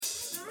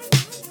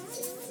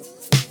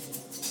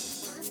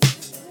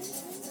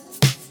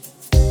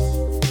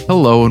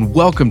Hello and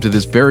welcome to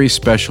this very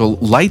special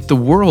Light the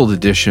World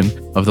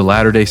edition of the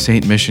Latter-day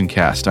Saint Mission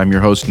Cast. I'm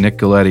your host, Nick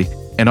Galetti,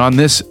 and on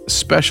this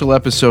special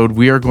episode,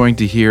 we are going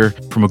to hear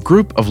from a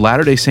group of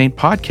Latter-day Saint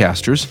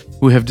podcasters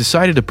who have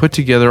decided to put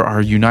together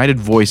our united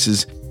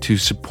voices to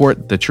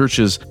support the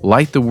church's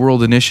Light the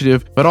World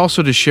initiative, but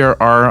also to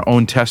share our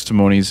own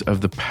testimonies of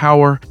the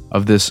power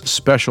of this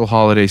special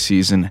holiday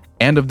season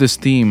and of this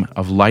theme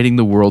of lighting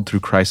the world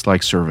through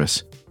Christ-like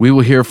service. We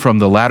will hear from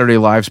the Latter-day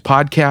Lives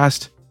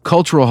podcast,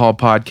 Cultural Hall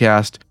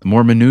podcast, the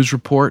Mormon News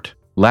Report,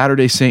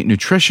 Latter-day Saint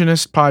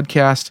Nutritionist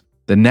podcast,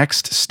 the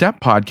Next Step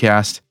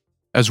podcast,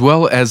 as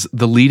well as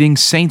the Leading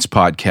Saints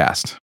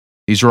podcast.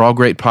 These are all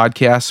great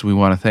podcasts. We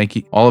want to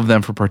thank all of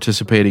them for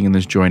participating in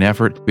this joint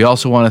effort. We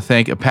also want to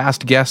thank a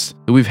past guest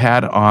that we've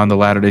had on the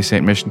Latter-day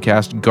Saint Mission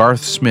Cast,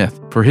 Garth Smith,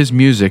 for his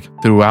music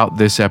throughout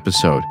this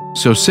episode.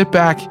 So sit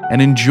back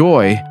and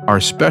enjoy our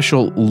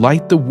special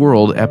Light the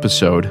World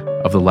episode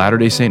of the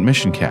Latter-day Saint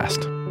Mission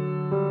Cast.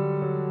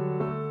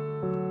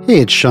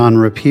 Hey, it's Sean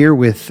Rupp here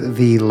with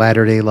the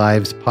Latter-day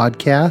Lives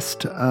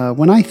podcast.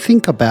 When I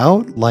think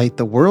about Light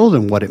the World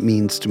and what it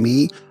means to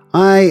me,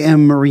 I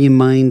am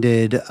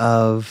reminded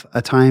of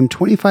a time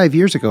 25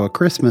 years ago, a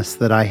Christmas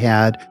that I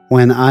had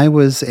when I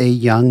was a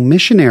young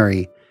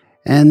missionary.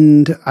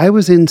 And I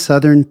was in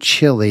southern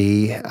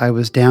Chile. I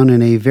was down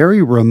in a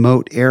very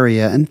remote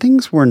area, and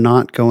things were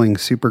not going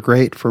super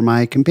great for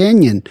my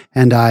companion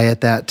and I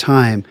at that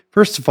time.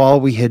 First of all,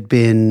 we had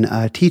been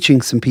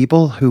teaching some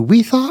people who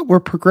we thought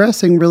were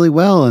progressing really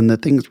well and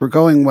that things were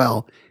going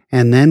well.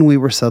 And then we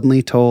were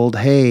suddenly told,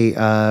 hey,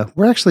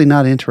 we're actually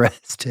not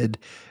interested,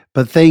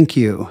 but thank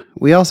you.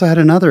 We also had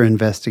another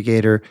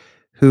investigator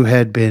who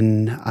had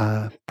been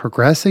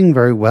progressing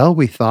very well,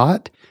 we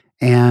thought.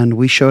 And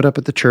we showed up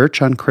at the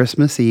church on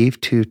Christmas Eve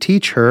to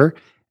teach her,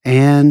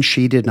 and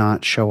she did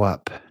not show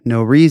up.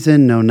 No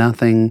reason, no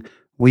nothing.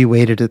 We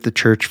waited at the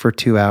church for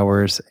 2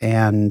 hours,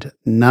 and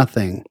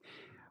nothing.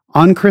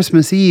 On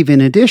Christmas Eve, in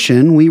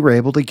addition, we were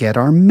able to get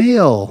our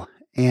mail.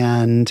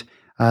 And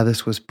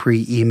this was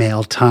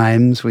pre-email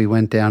times. We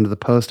went down to the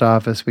post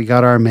office, we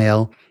got our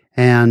mail,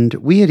 and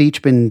we had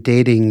each been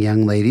dating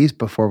young ladies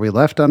before we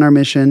left on our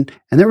mission,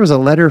 and there was a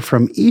letter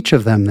from each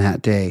of them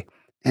that day.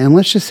 And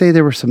let's just say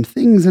there were some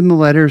things in the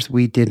letters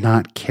we did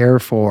not care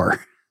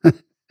for.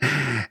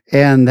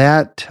 And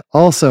that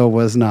also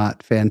was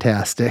not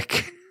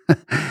fantastic.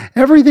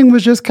 Everything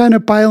was just kind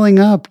of piling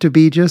up to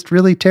be just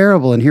really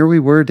terrible. And here we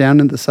were down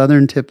in the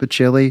southern tip of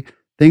Chile.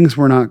 Things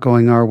were not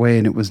going our way,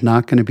 and it was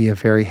not going to be a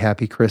very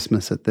happy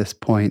Christmas at this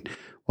point.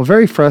 Well,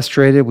 very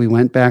frustrated, we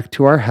went back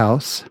to our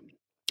house.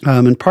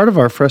 And part of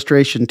our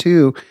frustration,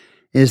 too,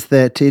 is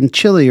that in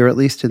Chile, or at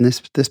least in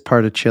this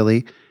part of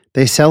Chile,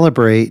 they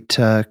celebrate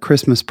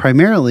Christmas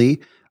primarily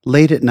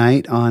late at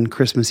night on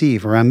Christmas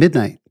Eve, around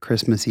midnight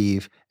Christmas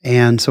Eve.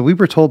 And so we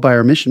were told by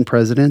our mission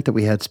president that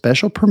we had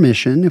special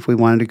permission if we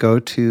wanted to go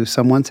to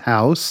someone's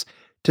house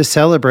to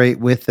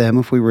celebrate with them,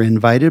 if we were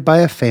invited by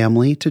a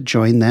family to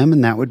join them,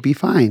 and that would be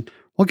fine.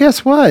 Well,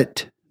 guess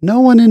what? No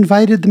one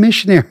invited the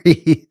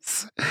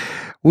missionaries.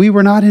 We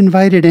were not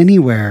invited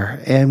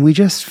anywhere, and we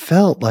just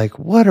felt like,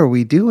 what are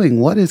we doing?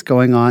 What is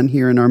going on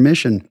here in our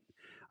mission?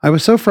 I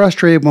was so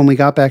frustrated when we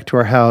got back to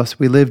our house.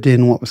 We lived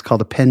in what was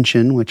called a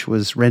pension, which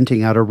was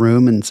renting out a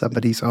room in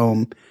somebody's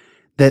home,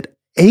 that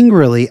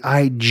angrily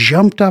I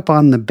jumped up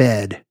on the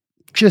bed,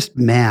 just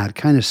mad,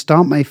 kind of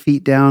stomped my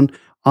feet down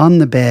on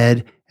the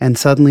bed, and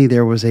suddenly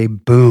there was a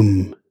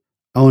boom.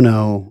 Oh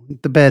no,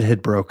 the bed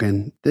had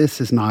broken.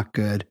 This is not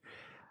good.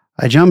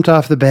 I jumped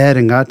off the bed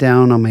and got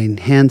down on my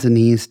hands and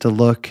knees to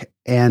look,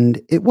 and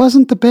it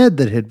wasn't the bed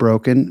that had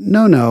broken.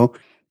 No,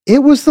 it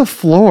was the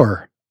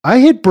floor. I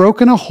had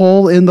broken a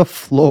hole in the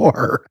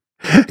floor.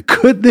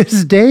 Could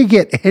this day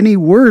get any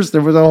worse?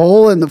 There was a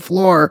hole in the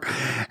floor,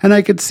 and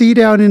I could see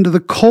down into the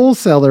coal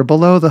cellar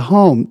below the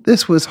home.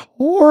 This was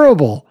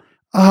horrible.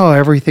 Oh,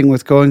 everything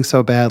was going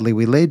so badly.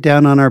 We laid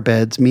down on our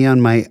beds, me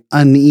on my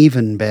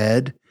uneven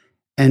bed,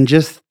 and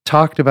just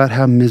talked about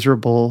how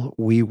miserable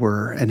we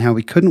were and how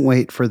we couldn't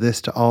wait for this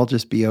to all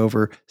just be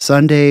over.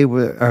 Christmas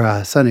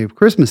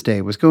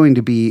Day was going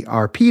to be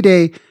our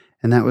P-Day,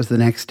 and that was the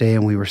next day,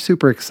 and we were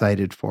super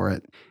excited for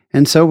it.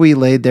 And so we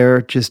laid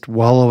there just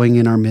wallowing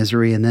in our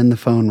misery, and then the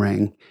phone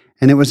rang.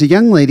 And it was a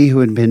young lady who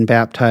had been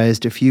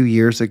baptized a few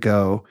years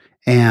ago,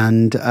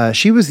 and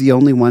she was the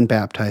only one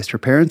baptized. Her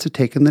parents had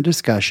taken the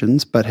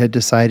discussions, but had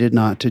decided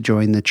not to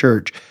join the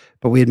church.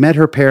 But we had met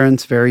her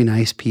parents, very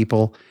nice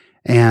people,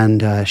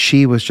 and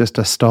she was just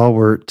a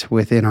stalwart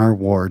within our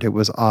ward. It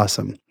was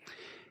awesome.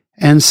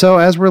 And so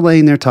as we're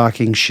laying there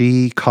talking,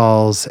 she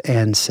calls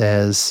and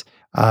says,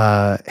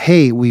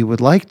 hey, we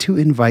would like to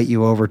invite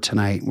you over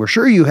tonight. We're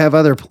sure you have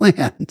other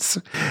plans,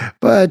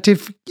 but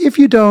if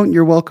you don't,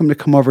 you're welcome to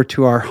come over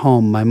to our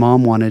home. My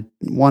mom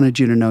wanted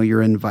you to know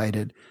you're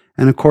invited.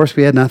 And of course,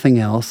 we had nothing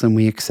else, and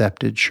we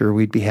accepted. Sure,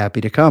 we'd be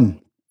happy to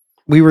come.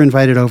 We were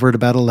invited over at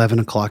about 11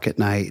 o'clock at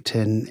night.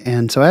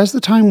 And so as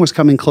the time was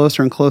coming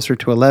closer and closer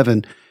to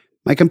 11,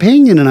 My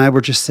companion and I were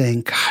just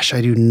saying, gosh,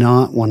 I do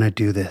not want to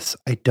do this.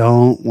 I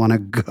don't want to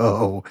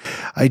go.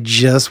 I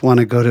just want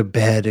to go to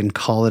bed and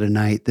call it a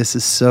night. This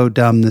is so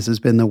dumb. This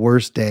has been the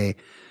worst day.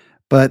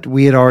 But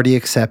we had already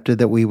accepted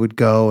that we would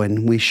go,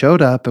 and we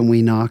showed up and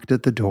we knocked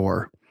at the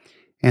door.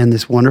 And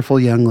this wonderful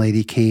young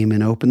lady came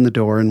and opened the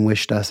door and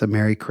wished us a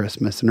Merry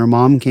Christmas. And her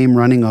mom came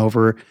running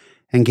over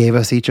and gave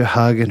us each a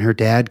hug, and her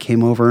dad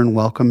came over and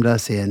welcomed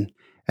us in.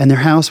 And their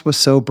house was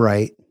so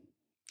bright,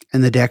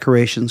 and the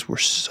decorations were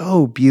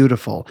so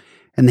beautiful,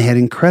 and they had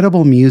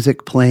incredible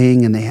music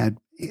playing, and they had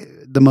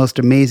the most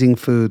amazing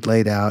food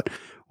laid out,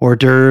 hors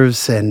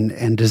d'oeuvres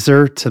and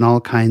desserts and all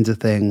kinds of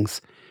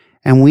things.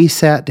 And we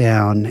sat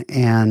down,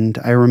 and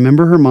I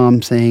remember her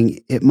mom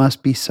saying, it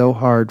must be so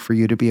hard for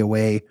you to be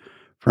away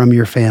from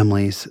your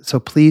families, so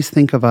please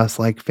think of us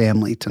like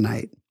family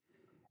tonight.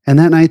 And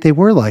that night they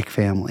were like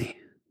family.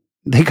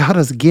 They got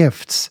us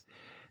gifts.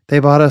 They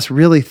bought us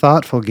really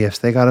thoughtful gifts.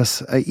 They got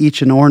us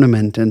each an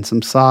ornament and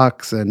some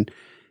socks, and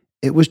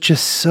it was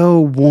just so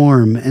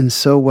warm and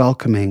so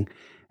welcoming.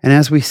 And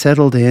as we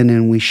settled in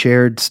and we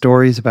shared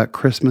stories about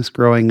Christmas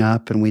growing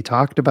up, and we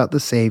talked about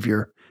the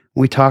Savior,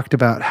 we talked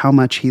about how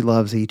much He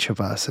loves each of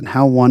us and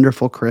how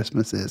wonderful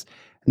Christmas is.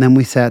 And then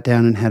we sat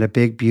down and had a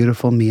big,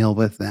 beautiful meal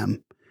with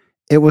them.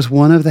 It was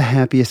one of the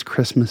happiest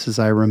Christmases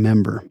I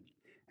remember.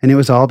 And it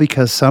was all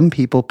because some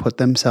people put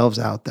themselves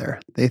out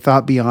there. They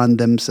thought beyond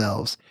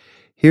themselves.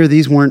 Here,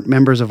 these weren't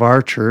members of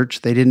our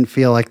church. They didn't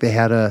feel like they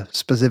had a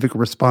specific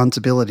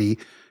responsibility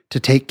to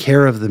take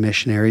care of the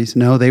missionaries.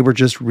 No, they were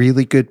just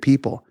really good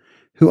people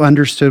who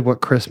understood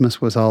what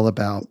Christmas was all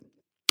about.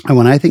 And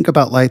when I think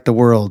about Light the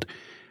World,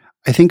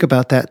 I think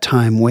about that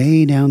time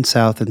way down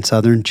south in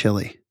southern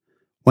Chile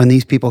when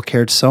these people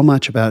cared so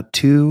much about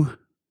two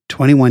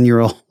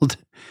 21-year-old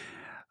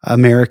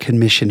American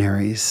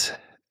missionaries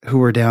who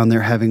were down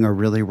there having a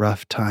really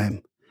rough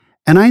time.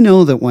 And I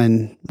know that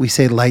when we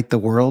say light the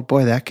world,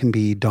 boy, that can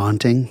be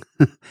daunting.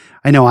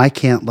 I know I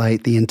can't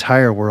light the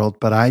entire world,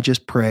 but I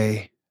just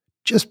pray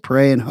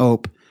and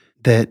hope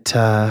that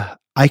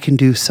I can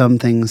do some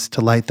things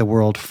to light the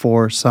world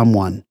for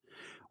someone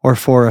or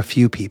for a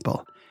few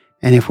people.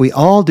 And if we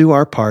all do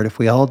our part, if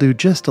we all do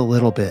just a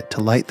little bit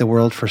to light the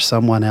world for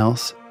someone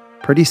else,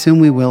 pretty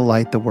soon we will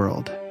light the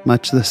world,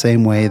 much the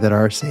same way that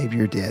our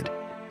Savior did.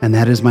 And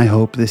that is my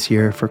hope this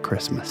year for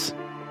Christmas.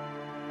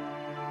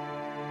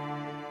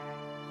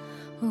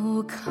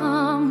 Oh,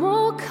 come,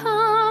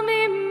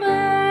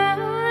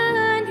 Emmanuel,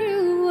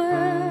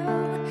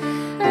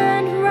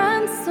 and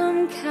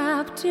ransom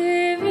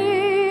captive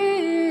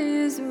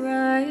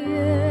Israel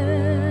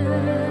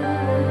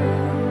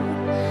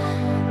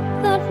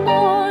that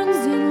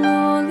mourns in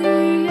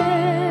lowly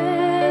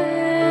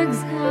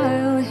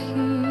exile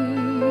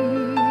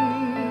here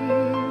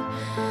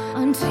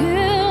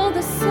until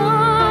the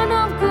Son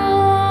of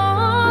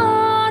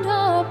God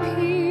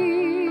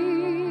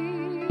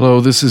appear. Hello,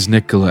 this is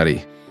Nick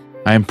Galetti.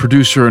 I am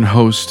producer and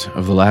host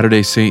of the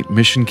Latter-day Saint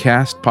Mission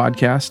Cast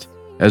podcast,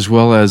 as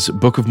well as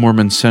Book of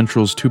Mormon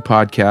Central's two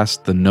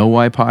podcasts, the Know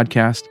Why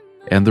podcast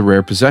and the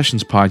Rare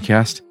Possessions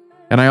podcast,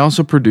 and I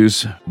also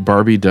produce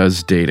Barbie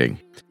Does Dating.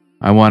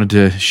 I wanted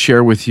to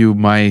share with you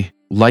my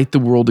Light the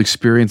World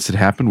experience that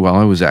happened while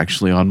I was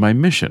actually on my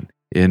mission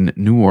in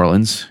New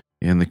Orleans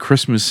in the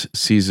Christmas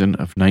season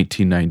of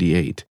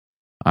 1998.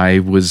 I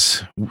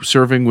was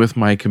serving with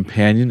my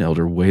companion,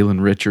 Elder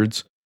Waylon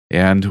Richards,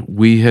 and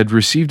we had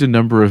received a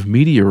number of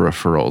media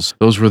referrals.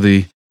 Those were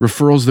the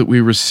referrals that we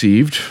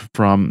received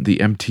from the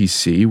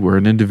MTC, where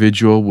an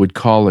individual would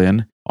call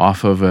in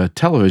off of a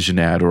television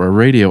ad or a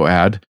radio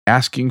ad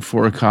asking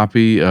for a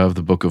copy of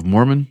the Book of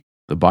Mormon,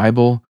 the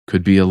Bible,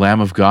 could be a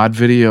Lamb of God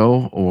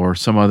video or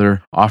some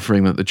other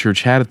offering that the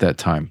church had at that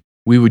time.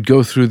 We would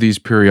go through these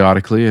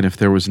periodically, and if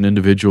there was an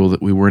individual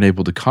that we weren't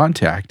able to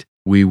contact,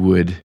 we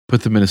would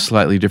put them in a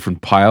slightly different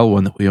pile,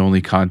 one that we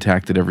only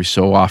contacted every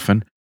so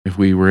often. If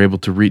we were able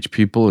to reach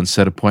people and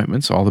set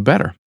appointments, all the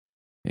better.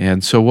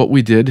 And so what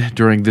we did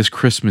during this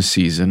Christmas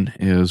season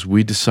is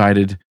we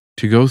decided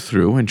to go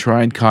through and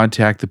try and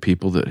contact the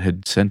people that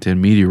had sent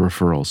in media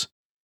referrals.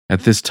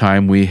 At this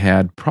time, we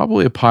had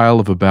probably a pile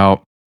of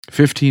about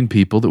 15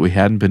 people that we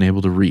hadn't been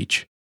able to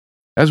reach.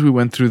 As we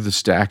went through the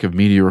stack of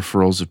media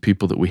referrals of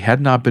people that we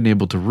had not been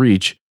able to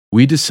reach,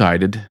 we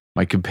decided,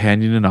 my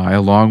companion and I,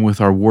 along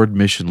with our ward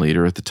mission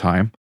leader at the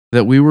time,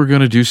 that we were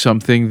going to do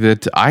something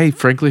that I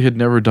frankly had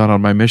never done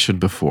on my mission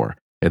before.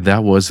 And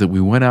that was that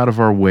we went out of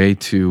our way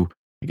to,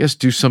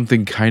 do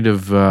something kind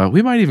of,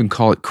 we might even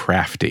call it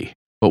crafty.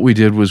 What we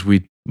did was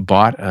we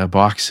bought a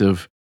box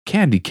of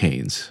candy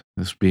canes,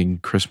 this being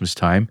Christmas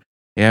time,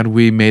 and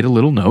we made a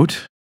little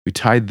note. We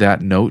tied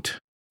that note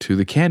to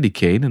the candy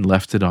cane and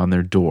left it on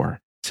their door,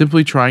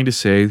 simply trying to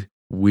say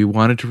we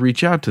wanted to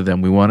reach out to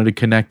them. We wanted to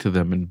connect to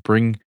them and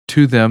bring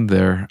to them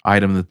their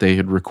item that they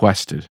had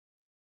requested.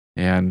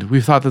 And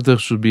we thought that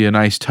this would be a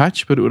nice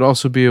touch, but it would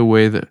also be a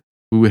way that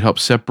we would help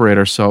separate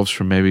ourselves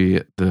from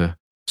maybe the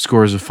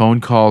scores of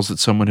phone calls that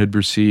someone had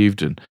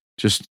received and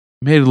just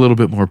made it a little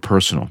bit more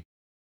personal.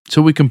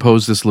 So we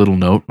composed this little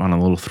note on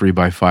a little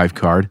 3x5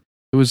 card.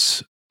 It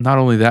was not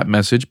only that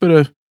message, but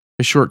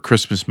a short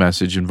Christmas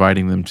message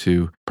inviting them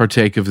to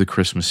partake of the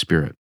Christmas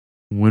spirit.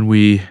 When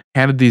we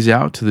handed these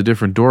out to the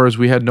different doors,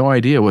 we had no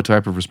idea what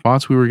type of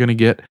response we were going to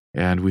get,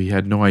 and we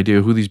had no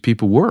idea who these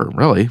people were,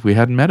 really. We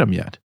hadn't met them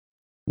yet.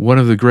 One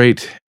of the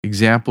great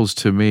examples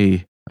to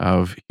me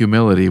of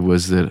humility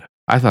was that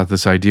I thought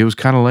this idea was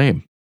kind of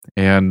lame,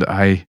 and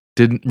I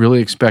didn't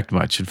really expect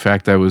much. In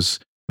fact, I was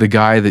the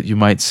guy that you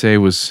might say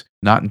was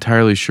not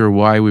entirely sure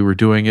why we were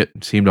doing it.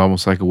 It seemed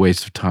almost like a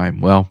waste of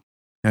time. Well,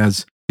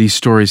 as these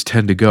stories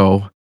tend to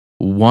go,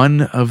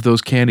 one of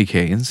those candy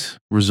canes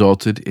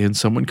resulted in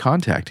someone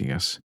contacting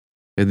us.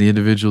 And the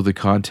individual that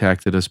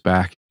contacted us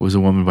back was a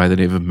woman by the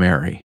name of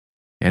Mary.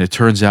 And it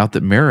turns out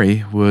that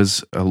Mary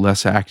was a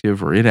less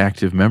active or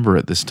inactive member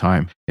at this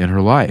time in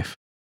her life.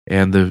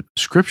 And the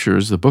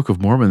scriptures, the Book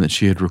of Mormon that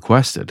she had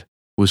requested,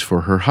 was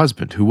for her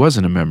husband, who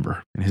wasn't a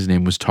member, and his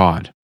name was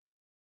Todd.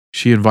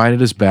 She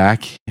invited us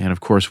back, and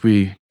of course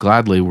we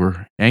gladly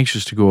were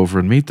anxious to go over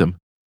and meet them.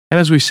 And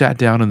as we sat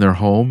down in their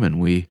home and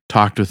we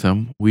talked with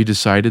them, we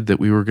decided that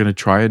we were going to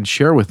try and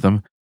share with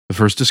them the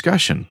first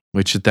discussion,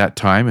 which at that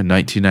time in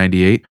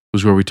 1998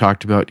 was where we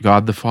talked about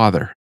God the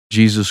Father,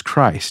 Jesus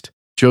Christ,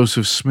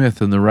 Joseph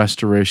Smith and the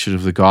restoration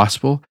of the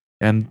gospel,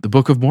 and the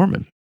Book of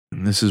Mormon.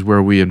 And this is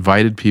where we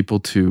invited people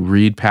to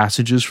read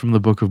passages from the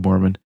Book of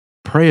Mormon,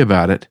 pray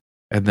about it,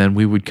 and then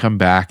we would come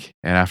back,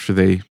 and after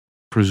they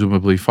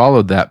presumably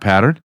followed that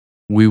pattern,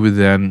 we would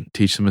then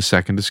teach them a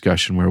second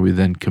discussion where we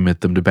then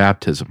commit them to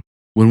baptism.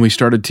 When we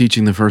started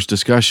teaching the first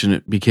discussion,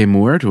 it became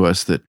aware to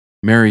us that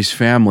Mary's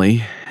family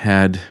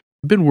had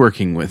been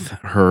working with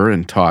her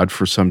and Todd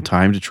for some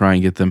time to try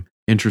and get them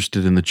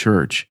interested in the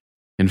church.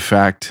 In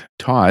fact,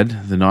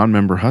 Todd, the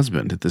non-member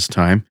husband at this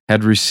time,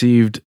 had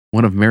received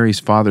one of Mary's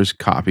father's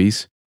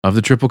copies of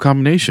the Triple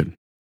Combination.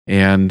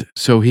 And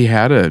so he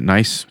had a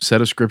nice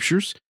set of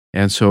scriptures,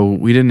 and so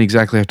we didn't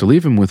exactly have to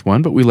leave him with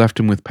one, but we left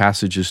him with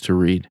passages to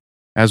read.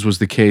 As was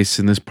the case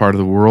in this part of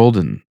the world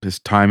and this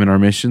time in our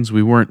missions,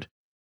 we weren't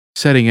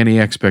setting any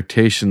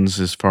expectations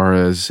as far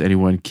as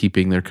anyone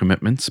keeping their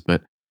commitments,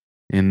 but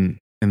in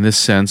this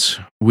sense,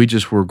 we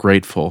just were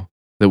grateful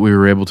that we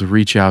were able to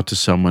reach out to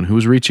someone who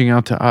was reaching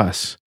out to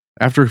us.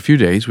 After a few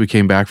days, we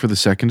came back for the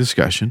second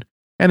discussion,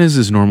 and as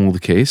is normal the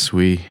case,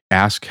 we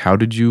asked, how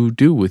did you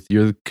do with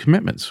your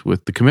commitments,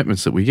 with the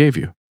commitments that we gave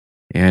you?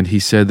 And he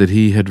said that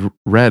he had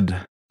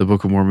read the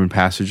Book of Mormon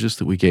passages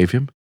that we gave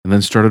him, and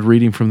then started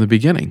reading from the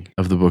beginning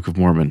of the Book of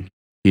Mormon.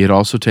 He had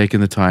also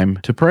taken the time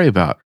to pray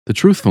about the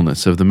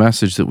truthfulness of the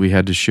message that we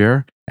had to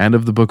share and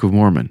of the Book of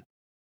Mormon.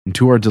 And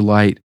to our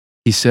delight,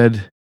 he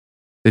said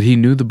that he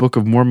knew the Book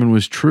of Mormon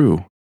was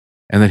true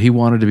and that he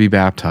wanted to be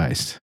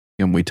baptized.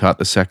 And we taught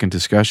the second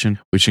discussion,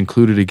 which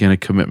included again a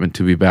commitment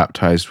to be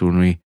baptized when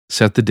we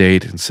set the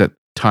date and set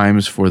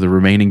times for the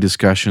remaining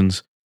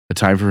discussions, a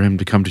time for him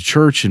to come to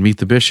church and meet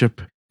the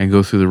bishop and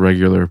go through the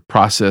regular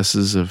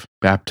processes of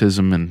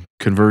baptism and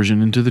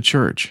conversion into the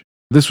church.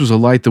 This was a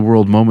light the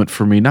world moment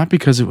for me, not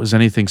because it was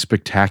anything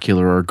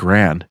spectacular or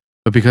grand,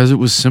 but because it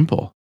was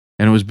simple.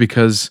 And it was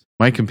because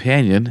my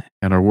companion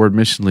and our ward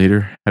mission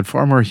leader had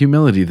far more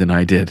humility than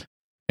I did.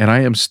 And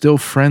I am still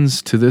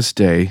friends to this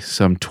day,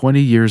 some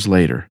 20 years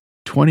later,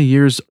 20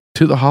 years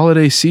to the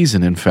holiday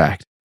season, in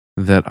fact,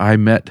 that I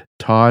met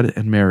Todd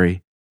and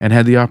Mary and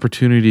had the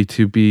opportunity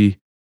to be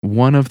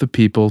one of the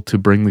people to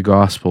bring the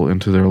gospel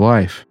into their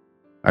life.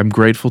 I'm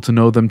grateful to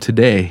know them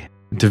today,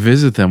 and to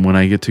visit them when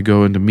I get to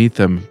go and to meet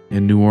them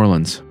in New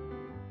Orleans.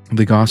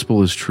 The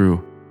gospel is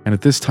true, and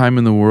at this time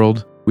in the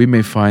world, we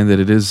may find that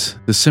it is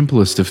the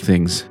simplest of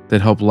things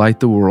that help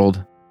light the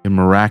world in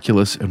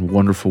miraculous and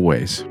wonderful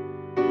ways.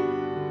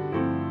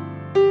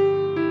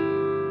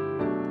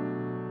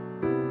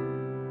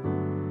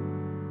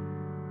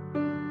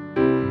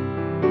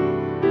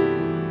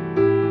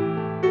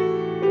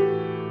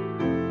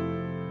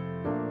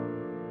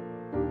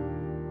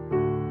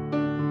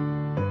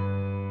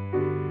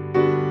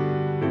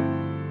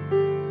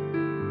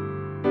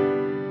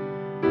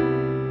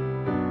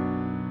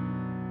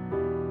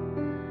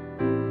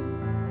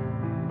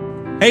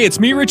 Hey,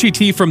 it's me, Richie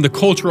T. from The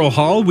Cultural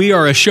Hall. We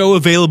are a show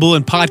available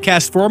in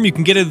podcast form. You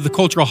can get it at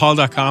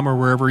theculturalhall.com or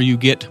wherever you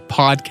get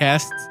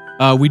podcasts.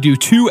 We do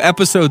 2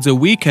 episodes a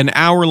week, an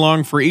hour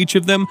long for each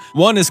of them.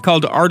 One is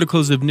called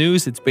Articles of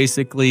News. It's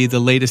basically the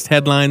latest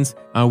headlines.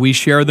 We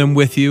share them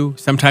with you.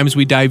 Sometimes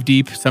we dive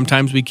deep.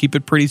 Sometimes we keep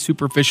it pretty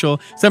superficial.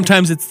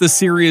 Sometimes it's the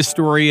serious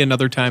story, and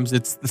other times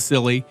it's the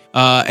silly.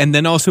 And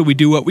then also we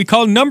do what we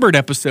call numbered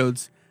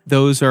episodes.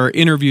 Those are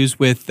interviews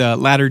with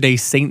Latter-day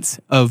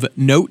Saints of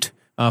note.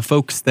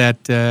 Folks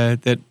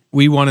that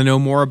we want to know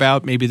more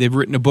about. Maybe they've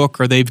written a book,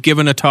 or they've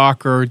given a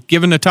talk, or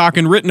given a talk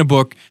and written a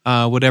book.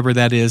 Whatever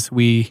that is,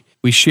 we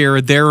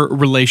share their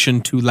relation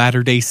to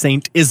Latter-day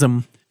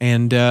Saintism,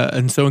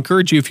 and so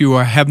encourage you, if you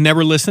have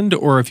never listened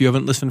or if you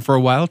haven't listened for a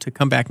while, to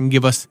come back and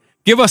give us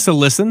a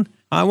listen.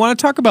 I want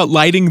to talk about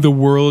lighting the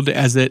world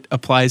as it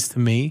applies to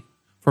me.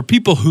 For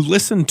people who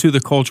listen to the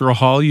Cultural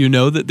Hall, you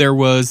know that there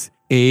was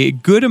a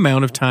good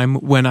amount of time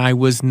when I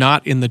was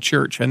not in the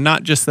church. And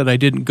not just that I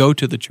didn't go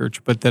to the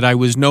church, but that I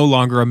was no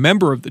longer a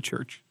member of the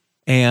church.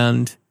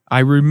 And I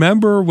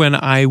remember when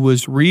I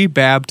was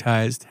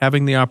rebaptized,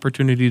 having the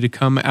opportunity to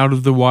come out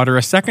of the water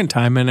a second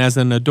time and as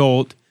an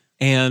adult,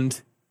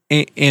 and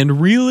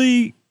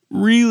really,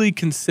 really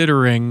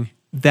considering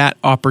that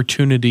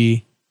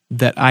opportunity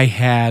that I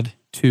had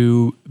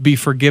to be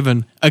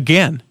forgiven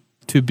again,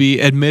 to be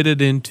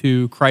admitted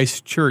into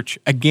Christ's church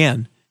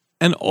again,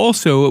 and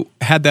also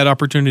had that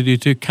opportunity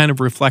to kind of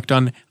reflect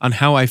on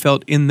how I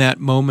felt in that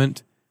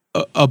moment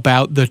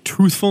about the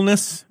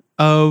truthfulness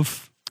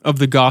of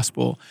the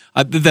gospel,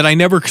 that I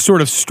never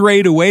sort of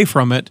strayed away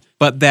from it,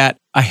 but that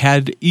I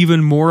had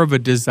even more of a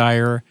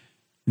desire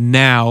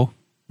now,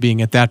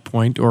 being at that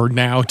point, or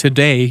now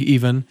today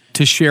even,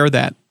 to share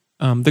that.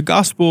 The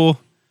gospel,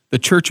 the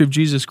Church of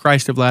Jesus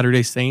Christ of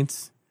Latter-day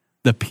Saints,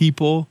 the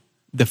people,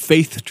 the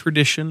faith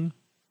tradition,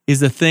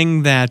 is a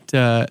thing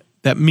that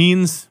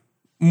means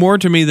more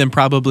to me than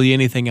probably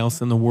anything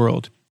else in the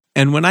world.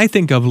 And when I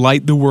think of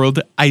light the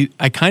world, I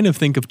kind of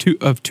think of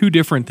two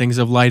different things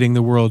of lighting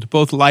the world.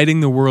 Both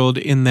lighting the world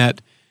in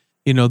that,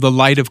 the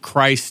light of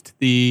Christ,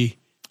 the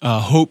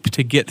hope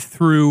to get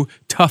through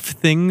tough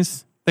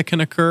things that can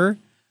occur.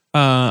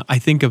 I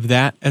think of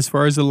that as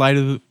far as the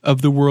light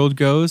of the world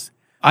goes.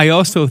 I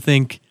also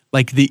think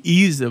like the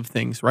ease of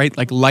things, right?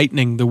 Like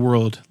lightening the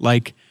world,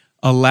 like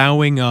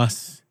allowing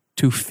us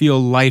to feel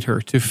lighter,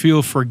 to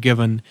feel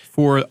forgiven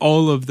for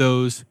all of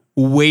those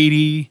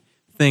weighty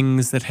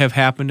things that have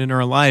happened in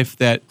our life,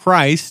 that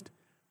Christ,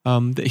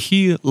 that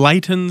he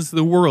lightens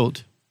the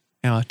world,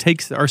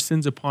 takes our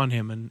sins upon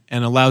him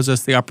and allows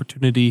us the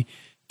opportunity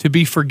to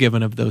be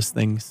forgiven of those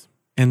things.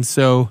 And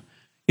so,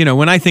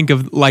 when I think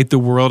of light the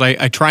world,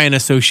 I try and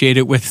associate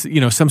it with,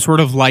 some sort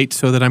of light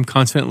so that I'm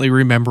constantly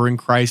remembering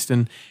Christ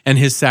and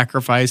his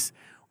sacrifice,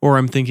 or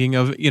I'm thinking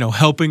of,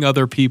 helping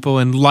other people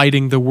and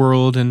lighting the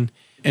world and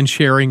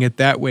sharing it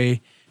that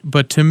way.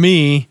 But to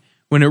me,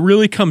 when it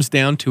really comes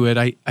down to it,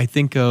 I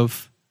think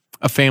of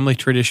a family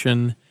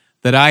tradition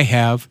that I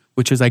have,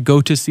 which is I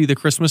go to see the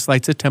Christmas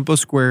lights at Temple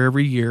Square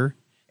every year,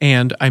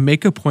 and I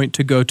make a point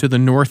to go to the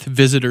North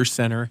Visitor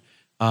Center.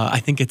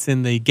 I think it's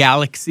in the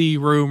Galaxy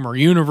Room or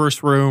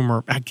Universe Room,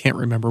 or I can't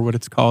remember what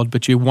it's called,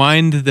 but you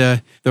wind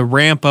the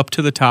ramp up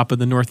to the top of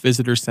the North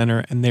Visitor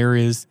Center, and there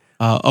is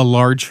a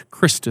large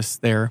Christus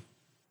there.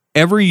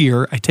 Every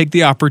year, I take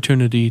the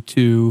opportunity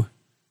to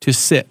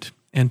sit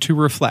and to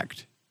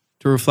reflect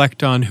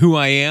on who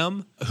I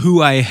am,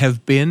 who I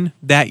have been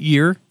that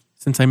year,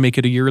 since I make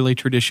it a yearly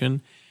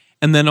tradition,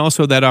 and then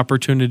also that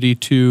opportunity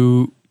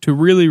to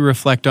really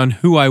reflect on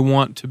who I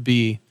want to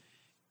be.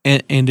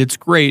 And it's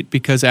great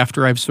because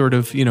after I've sort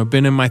of,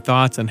 been in my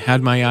thoughts and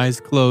had my eyes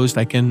closed,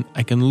 I can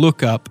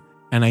look up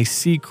and I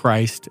see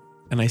Christ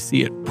and I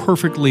see it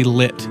perfectly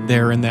lit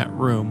there in that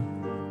room.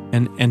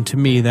 And to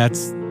me,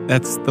 that's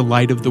the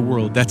light of the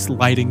world. That's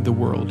lighting the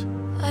world.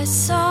 I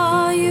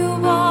saw you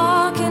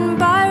walking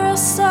by real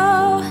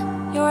slow.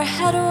 Your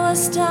head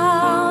was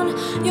down,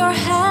 your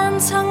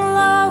hands hung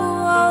low.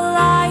 Oh,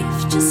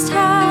 life just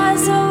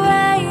has a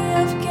way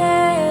of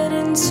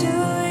getting to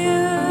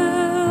you.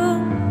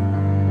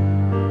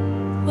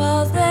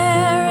 Well,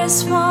 there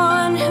is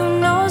one who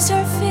knows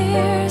your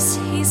fears.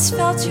 He's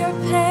felt your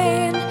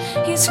pain,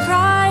 he's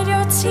cried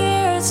your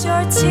tears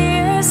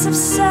of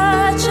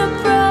such a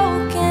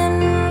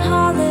broken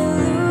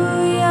hallelujah.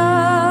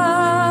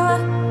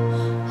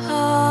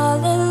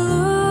 Hallelujah.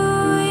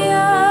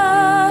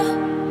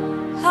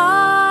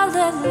 Hallelujah.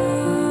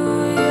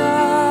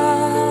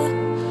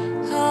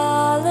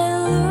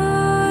 Hallelujah.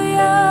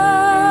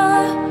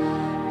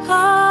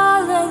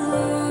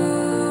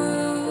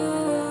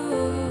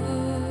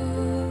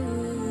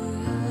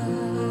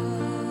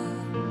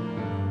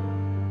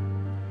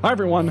 Hi,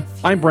 everyone.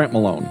 I'm Brant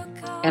Malone.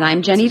 And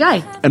I'm Jenny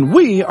Dye. And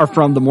we are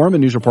from the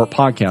Mormon News Report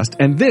podcast,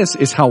 and this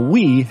is how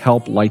we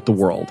help light the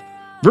world.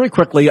 Very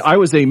quickly, I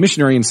was a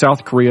missionary in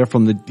South Korea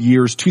from the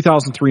years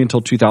 2003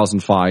 until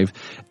 2005.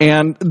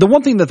 And the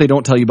one thing that they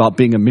don't tell you about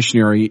being a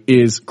missionary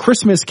is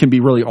Christmas can be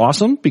really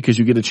awesome because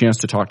you get a chance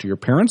to talk to your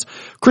parents.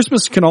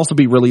 Christmas can also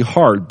be really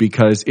hard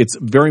because it's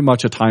very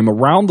much a time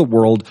around the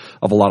world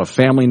of a lot of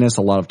familyness,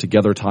 a lot of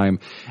together time.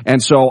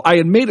 And so I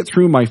had made it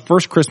through my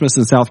first Christmas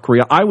in South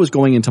Korea. I was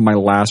going into my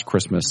last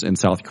Christmas in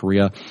South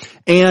Korea.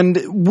 And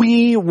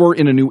we were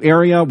in a new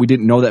area. We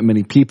didn't know that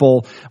many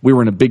people. We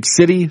were in a big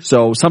city.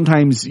 So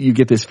sometimes you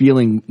get this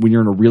feeling when you're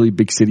in a really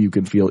big city, you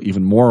can feel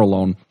even more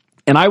alone.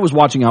 And I was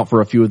watching out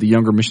for a few of the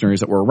younger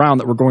missionaries that were around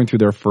that were going through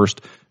their first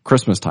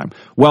Christmas time.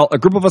 Well, a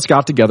group of us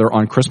got together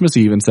on Christmas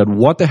Eve and said,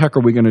 what the heck are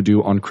we going to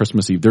do on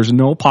Christmas Eve? There's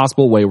no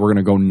possible way we're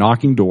going to go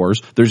knocking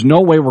doors. There's no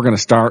way we're going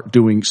to start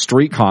doing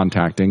street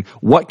contacting.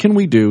 What can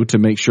we do to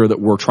make sure that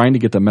we're trying to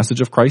get the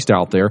message of Christ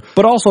out there,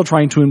 but also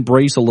trying to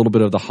embrace a little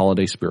bit of the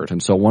holiday spirit?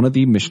 And so one of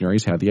the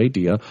missionaries had the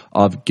idea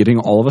of getting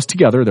all of us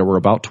together. There were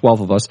about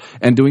 12 of us,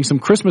 and doing some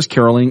Christmas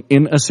caroling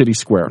in a city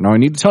square. Now, I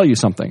need to tell you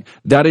something.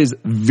 That is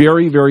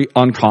very, very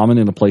uncommon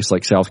in a place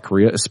like South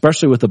Korea,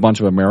 especially with a bunch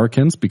of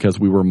Americans, because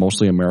we were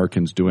mostly Americans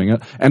Americans doing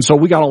it. And so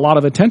we got a lot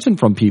of attention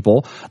from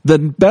people. The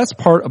best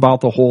part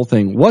about the whole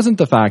thing wasn't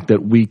the fact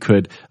that we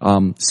could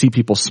see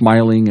people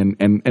smiling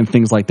and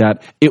things like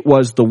that. It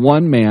was the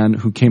one man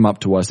who came up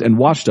to us and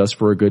watched us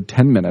for a good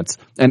 10 minutes.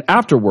 And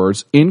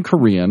afterwards, in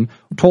Korean,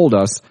 told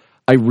us,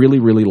 I really,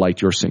 really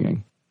liked your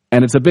singing.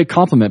 And it's a big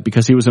compliment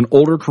because he was an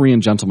older Korean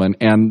gentleman,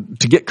 and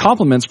to get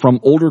compliments from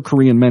older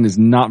Korean men is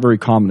not very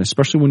common,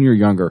 especially when you're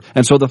younger.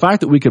 And so the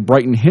fact that we could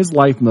brighten his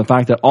life and the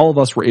fact that all of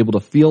us were able to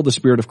feel the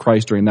Spirit of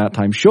Christ during that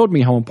time showed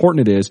me how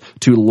important it is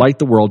to light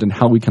the world and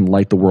how we can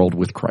light the world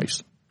with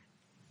Christ.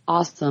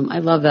 Awesome. I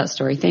love that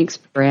story. Thanks,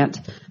 Brant.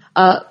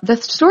 The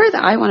story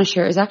that I want to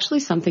share is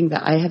actually something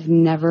that I have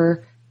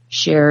never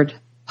shared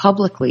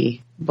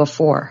publicly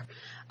before.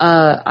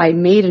 I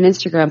made an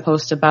Instagram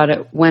post about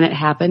it when it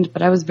happened,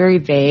 but I was very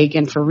vague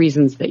and for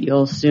reasons that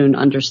you'll soon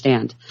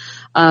understand.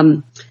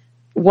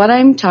 What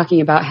I'm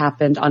talking about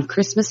happened on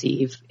Christmas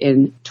Eve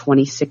in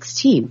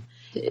 2016.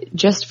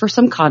 Just for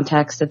some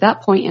context, at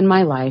that point in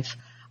my life,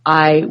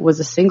 I was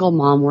a single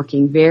mom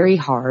working very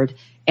hard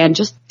and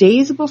just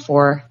days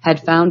before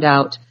had found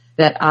out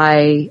that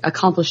I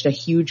accomplished a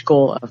huge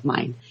goal of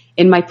mine.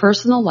 In my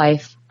personal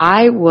life,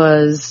 I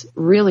was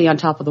really on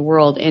top of the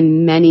world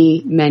in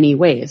many, many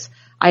ways.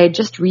 I had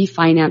just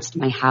refinanced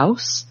my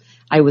house.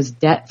 I was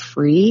debt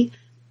free.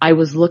 I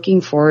was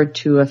looking forward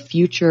to a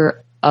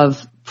future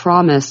of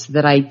promise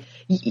that I,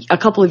 a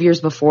couple of years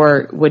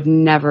before, would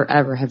never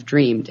ever have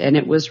dreamed. And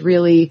it was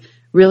really,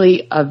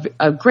 really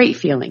a great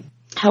feeling.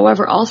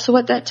 However, also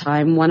at that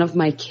time, one of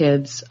my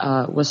kids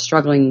was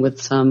struggling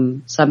with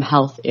some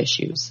health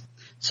issues.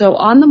 So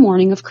on the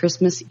morning of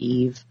Christmas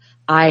Eve,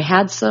 I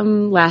had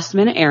some last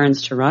minute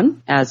errands to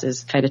run, as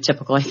is kind of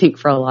typical, I think,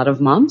 for a lot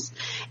of moms.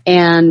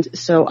 And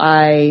so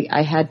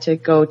I had to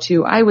go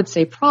to, I would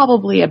say,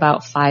 probably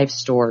about 5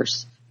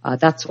 stores.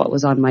 That's what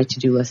was on my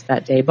to-do list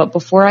that day. But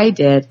before I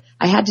did,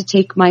 I had to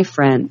take my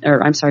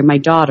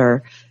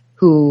daughter,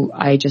 who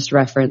I just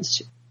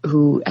referenced,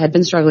 who had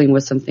been struggling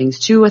with some things,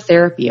 to a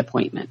therapy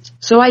appointment.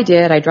 So I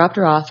did. I dropped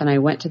her off and I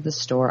went to the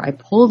store. I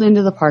pulled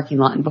into the parking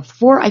lot, and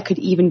before I could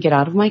even get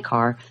out of my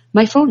car,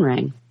 my phone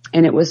rang.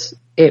 And it was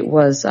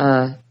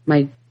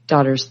my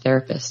daughter's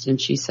therapist.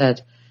 And she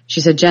said,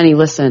 Jenny,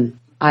 listen,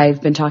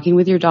 I've been talking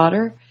with your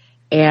daughter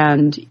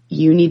and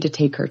you need to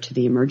take her to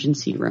the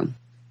emergency room.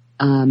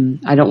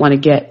 I don't want to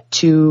get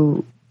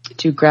too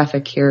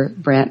graphic here,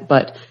 Brant,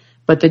 but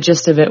the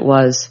gist of it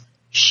was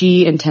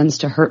she intends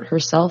to hurt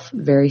herself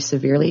very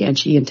severely, and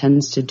she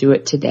intends to do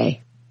it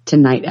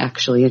tonight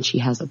actually, and she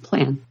has a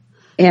plan.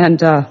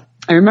 And I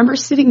remember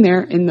sitting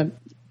there in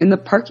the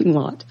parking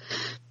lot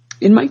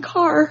in my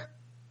car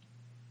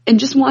and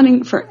just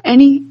wanting for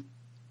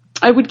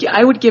I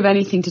would give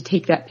anything to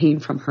take that pain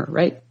from her,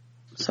 right?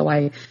 So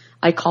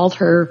I called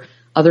her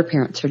other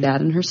parents, her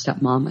dad and her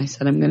stepmom. I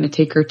said, I'm going to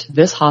take her to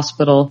this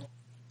hospital.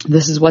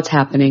 This is what's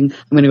happening.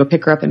 I'm going to go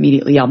pick her up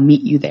immediately. I'll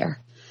meet you there.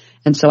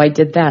 And so I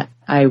did that.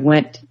 I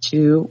went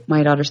to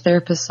my daughter's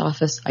therapist's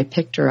office. I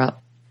picked her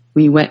up.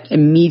 We went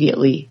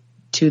immediately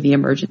to the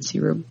emergency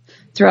room.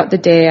 Throughout the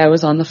day, I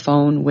was on the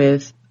phone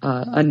with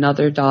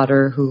another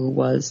daughter who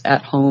was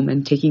at home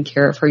and taking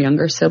care of her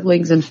younger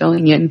siblings and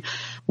filling in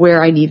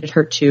where I needed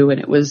her to.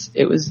 And it was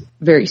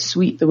very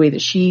sweet the way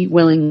that she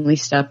willingly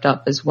stepped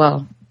up as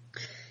well.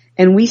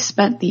 And we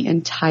spent the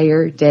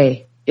entire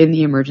day in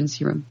the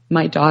emergency room.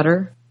 My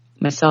daughter,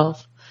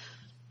 myself,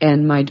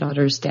 and my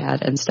daughter's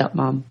dad and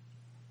stepmom.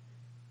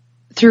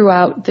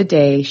 Throughout the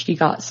day, she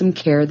got some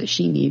care that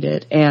she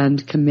needed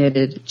and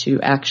committed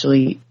to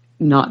actually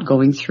not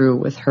going through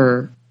with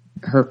her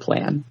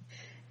plan.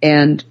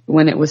 And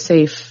when it was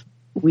safe,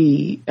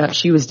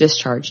 she was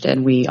discharged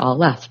and we all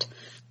left.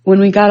 When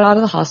we got out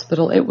of the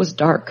hospital, it was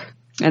dark,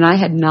 and I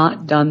had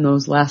not done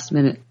those last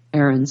minute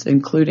errands,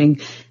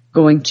 including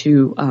going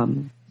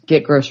to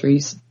get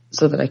groceries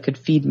so that I could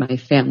feed my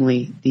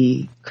family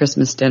the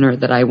Christmas dinner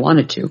that I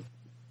wanted to.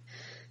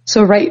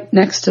 So right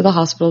next to the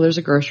hospital, there's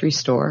a grocery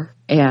store,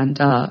 and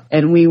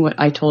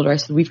I told her, I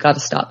said, we've got to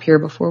stop here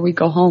before we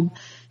go home.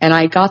 And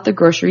I got the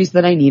groceries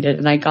that I needed,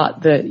 and I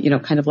got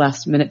the, kind of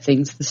last minute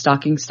things, the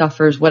stocking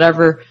stuffers,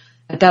 whatever.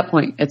 At that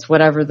point, it's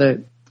whatever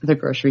the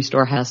grocery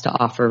store has to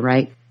offer,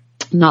 right?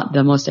 Not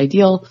the most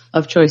ideal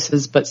of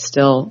choices, but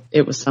still,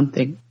 it was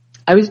something.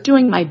 I was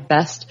doing my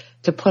best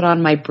to put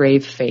on my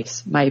brave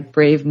face, my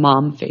brave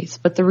mom face.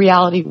 But the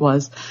reality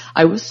was,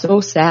 I was so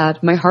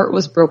sad. My heart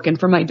was broken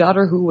for my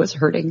daughter who was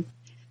hurting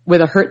with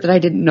a hurt that I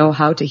didn't know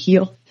how to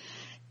heal.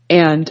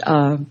 And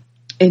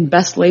in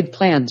best laid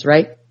plans,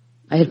 right?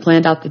 I had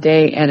planned out the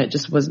day and it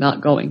just was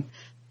not going.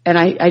 And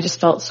I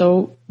just felt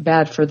so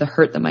bad for the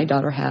hurt that my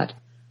daughter had.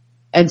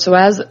 And so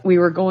as we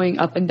were going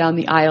up and down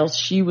the aisles,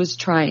 she was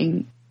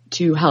trying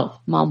to help.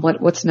 Mom,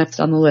 what's next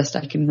on the list?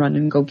 I can run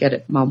and go get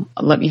it. Mom,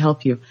 let me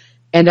help you.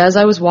 And as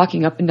I was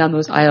walking up and down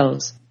those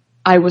aisles,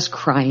 I was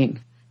crying.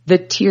 The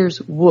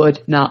tears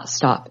would not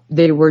stop.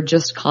 They were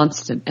just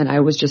constant, and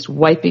I was just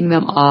wiping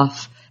them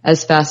off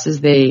as fast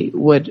as they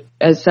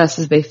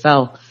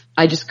fell.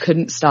 I just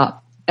couldn't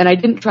stop. And I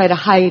didn't try to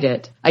hide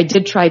it. I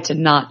did try to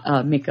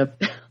not make a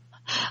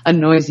a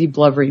noisy,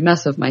 blubbery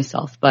mess of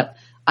myself. But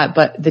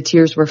the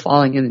tears were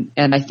falling,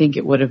 and I think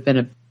it would have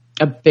been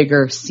a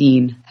bigger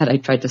scene had I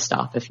tried to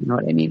stop, if you know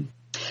what I mean.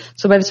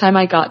 So by the time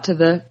I got to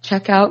the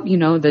checkout,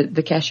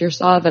 the cashier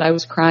saw that I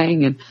was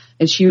crying,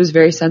 and she was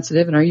very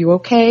sensitive. And, are you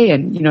okay?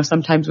 And,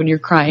 sometimes when you're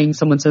crying,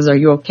 someone says, are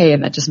you okay?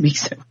 And that just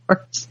makes it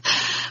worse.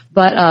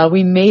 But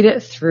we made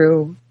it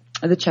through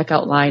the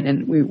checkout line,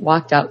 and we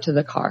walked out to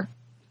the car.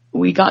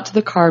 We got to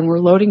the car, and we're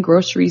loading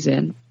groceries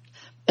in.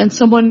 And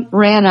someone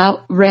ran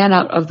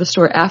out of the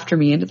store after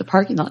me into the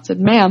parking lot and said,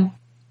 ma'am.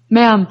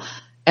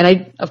 And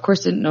I, of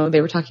course, didn't know they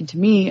were talking to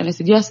me. And I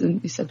said, yes.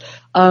 And he said,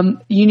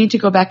 you need to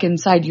go back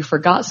inside. You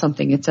forgot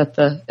something. It's at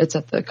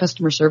the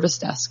customer service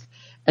desk.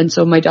 And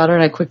so my daughter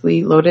and I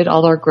quickly loaded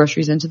all our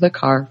groceries into the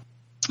car.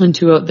 And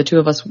the two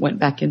of us went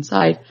back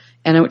inside.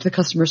 And I went to the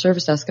customer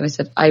service desk, and I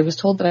said, I was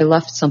told that I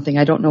left something.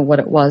 I don't know what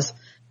it was.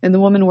 And the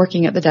woman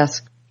working at the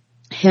desk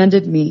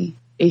handed me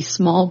a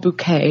small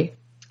bouquet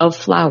of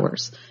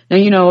flowers.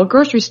 Now, a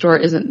grocery store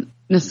isn't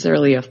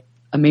necessarily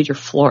a major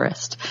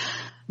florist,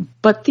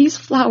 but these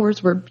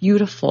flowers were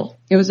beautiful.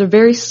 It was a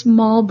very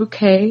small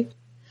bouquet,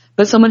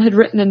 but someone had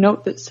written a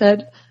note that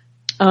said,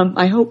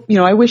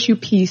 I wish you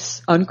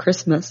peace on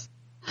Christmas.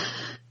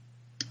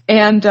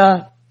 And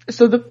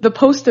so the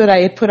post that I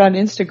had put on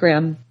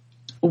Instagram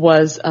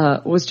was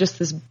just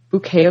this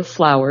bouquet of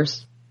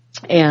flowers.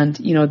 And,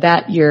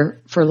 that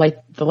year for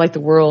the Light the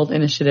World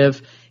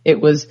initiative, it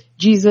was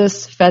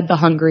Jesus fed the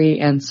hungry,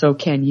 and so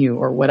can you,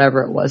 or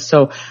whatever it was.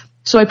 So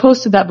I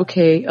posted that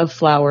bouquet of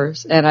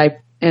flowers,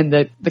 and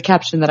the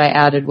caption that I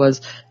added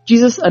was,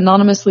 Jesus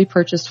anonymously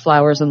purchased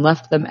flowers and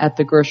left them at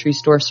the grocery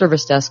store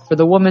service desk for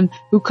the woman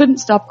who couldn't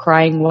stop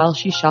crying while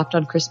she shopped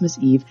on Christmas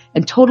Eve,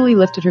 and totally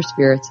lifted her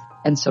spirits,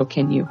 and so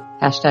can you.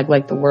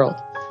 #Light the World.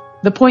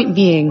 The point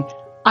being,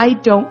 I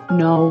don't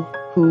know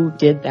who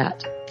did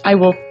that. I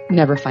will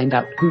never find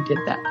out who did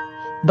that.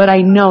 But I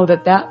know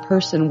that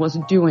person was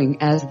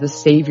doing as the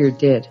Savior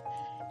did.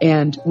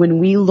 And when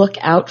we look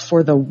out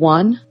for the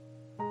one,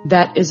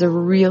 that is a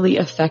really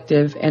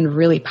effective and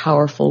really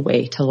powerful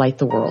way to light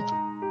the world.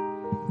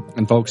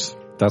 And folks,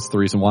 that's the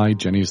reason why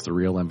Jenny is the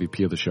real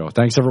MVP of the show.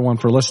 Thanks everyone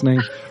for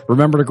listening.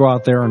 Remember to go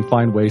out there and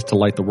find ways to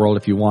light the world.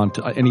 If you want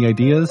any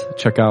ideas,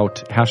 check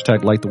out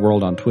 #Light the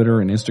World on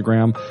Twitter and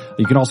Instagram.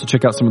 You can also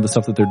check out some of the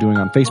stuff that they're doing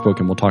on Facebook,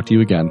 and we'll talk to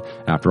you again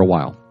after a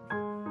while.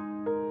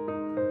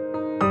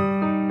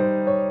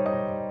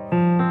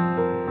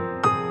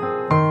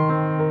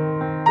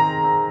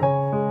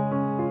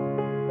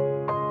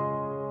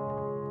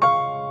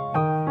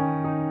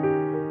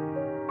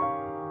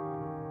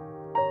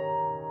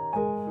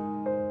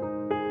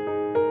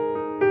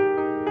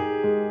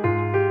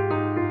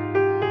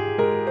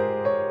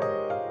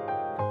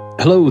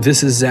 Hello,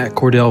 this is Zach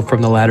Cordell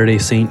from the Latter-day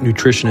Saint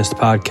Nutritionist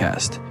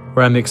Podcast,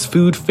 where I mix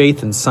food,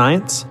 faith, and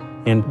science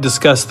and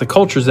discuss the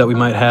cultures that we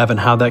might have and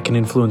how that can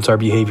influence our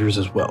behaviors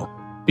as well.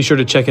 Be sure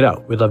to check it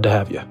out. We'd love to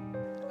have you.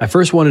 I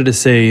first wanted to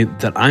say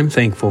that I'm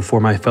thankful for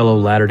my fellow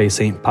Latter-day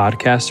Saint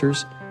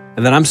podcasters,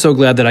 and that I'm so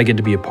glad that I get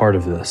to be a part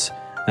of this.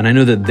 And I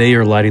know that they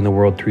are lighting the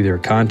world through their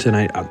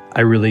content.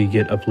 I really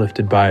get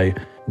uplifted by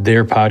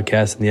their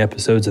podcasts and the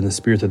episodes and the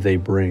spirit that they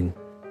bring.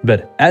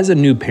 But as a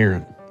new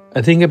parent,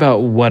 I think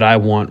about what I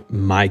want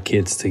my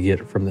kids to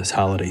get from this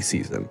holiday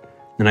season.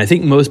 And I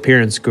think most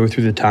parents go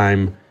through the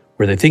time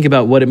where they think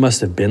about what it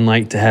must have been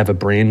like to have a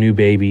brand new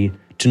baby,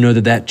 to know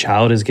that that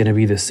child is going to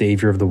be the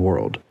savior of the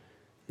world.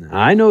 Now,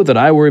 I know that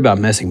I worry about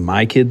messing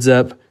my kids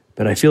up,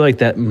 but I feel like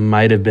that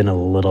might have been a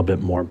little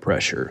bit more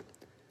pressure.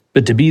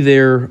 But to be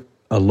there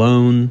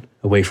alone,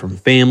 away from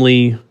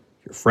family,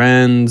 your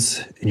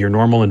friends, in your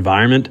normal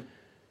environment,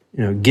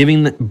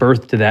 giving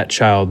birth to that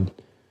child,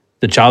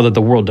 the child that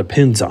the world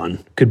depends on,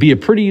 could be a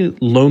pretty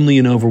lonely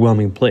and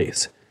overwhelming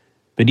place.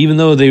 But even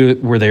though they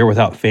were there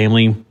without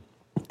family,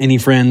 any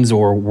friends,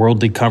 or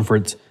worldly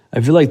comforts,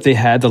 I feel like they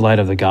had the light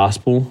of the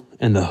gospel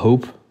and the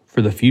hope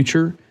for the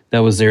future that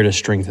was there to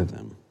strengthen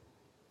them.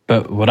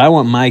 But what I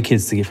want my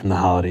kids to get from the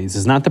holidays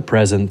is not the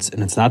presents,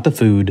 and it's not the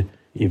food,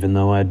 even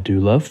though I do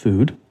love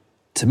food.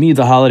 To me,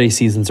 the holiday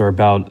seasons are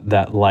about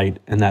that light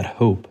and that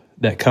hope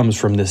that comes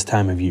from this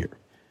time of year.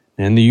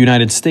 In the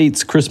United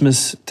States,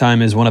 Christmas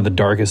time is one of the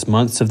darkest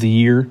months of the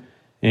year.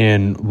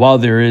 And while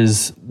there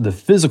is the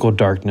physical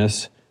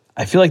darkness,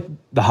 I feel like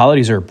the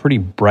holidays are a pretty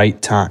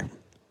bright time.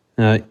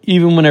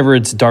 Even whenever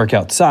it's dark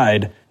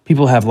outside,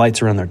 people have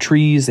lights around their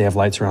trees, they have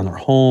lights around their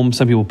homes,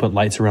 some people put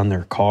lights around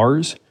their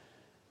cars.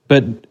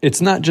 But it's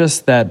not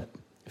just that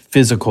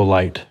physical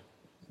light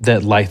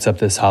that lights up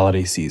this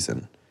holiday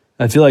season.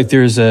 I feel like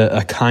there's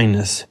a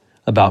kindness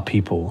about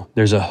people.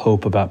 There's a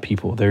hope about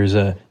people. There's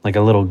a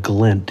little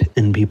glint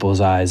in people's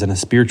eyes and a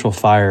spiritual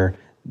fire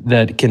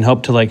that can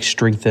help to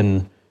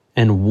strengthen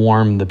and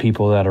warm the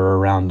people that are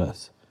around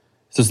us.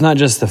 So it's not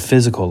just the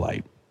physical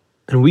light.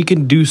 And we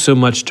can do so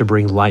much to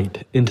bring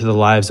light into the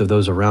lives of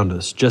those around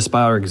us just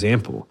by our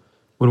example.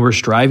 When we're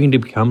striving to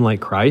become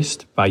like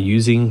Christ by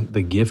using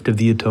the gift of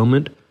the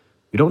atonement,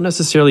 we don't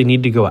necessarily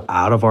need to go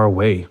out of our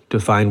way to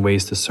find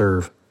ways to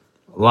serve.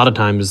 A lot of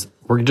times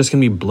we're just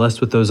going to be blessed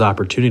with those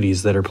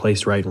opportunities that are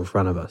placed right in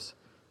front of us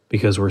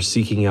because we're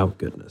seeking out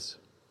goodness.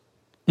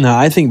 Now,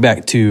 I think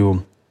back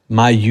to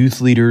my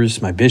youth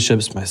leaders, my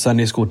bishops, my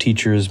Sunday school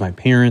teachers, my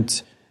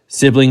parents,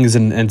 siblings,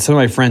 and some of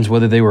my friends,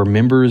 whether they were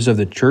members of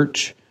the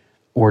church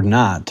or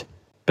not,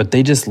 but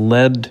they just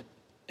led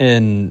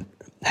and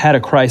had a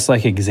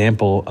Christ-like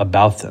example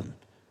about them.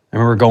 I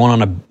remember going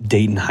on a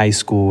date in high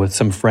school with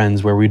some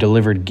friends where we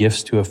delivered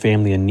gifts to a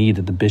family in need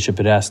that the bishop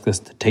had asked us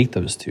to take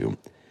those to.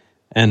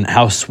 And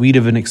how sweet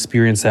of an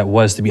experience that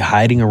was to be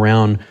hiding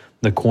around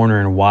the corner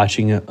and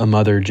watching a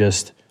mother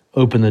just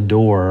open the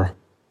door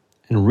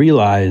and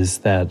realize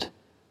that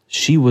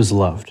she was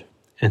loved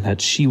and that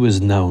she was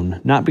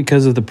known, not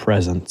because of the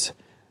presents,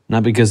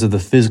 not because of the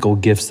physical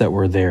gifts that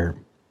were there,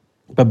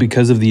 but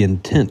because of the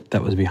intent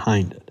that was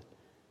behind it.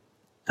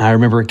 I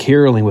remember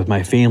caroling with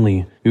my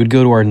family. We would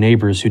go to our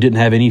neighbors who didn't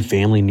have any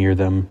family near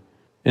them,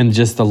 and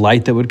just the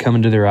light that would come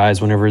into their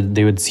eyes whenever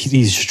they would see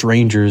these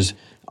strangers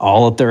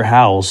all at their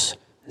house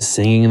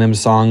singing them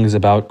songs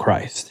about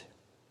Christ.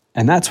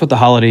 And that's what the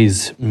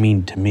holidays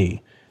mean to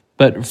me.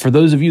 But for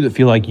those of you that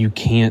feel like you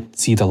can't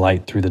see the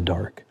light through the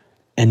dark,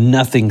 and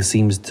nothing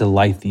seems to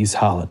light these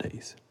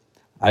holidays,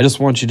 I just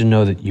want you to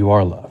know that you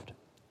are loved,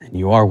 and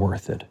you are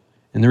worth it,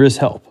 and there is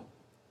help.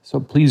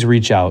 So please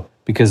reach out,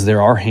 because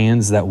there are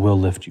hands that will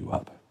lift you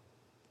up.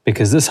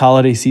 Because this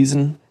holiday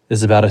season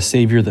is about a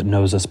Savior that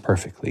knows us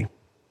perfectly,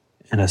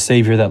 and a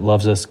Savior that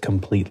loves us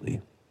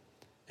completely.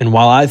 And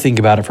while I think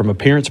about it from a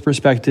parent's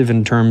perspective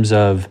in terms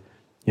of,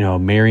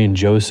 Mary and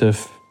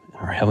Joseph,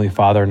 our Heavenly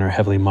Father and our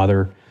Heavenly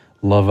Mother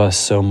love us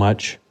so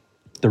much,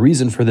 the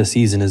reason for the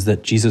season is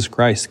that Jesus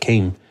Christ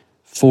came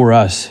for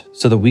us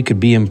so that we could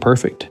be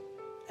imperfect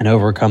and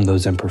overcome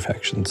those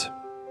imperfections.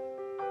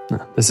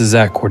 This is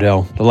Zach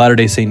Cordell, the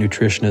Latter-day Saint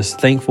nutritionist,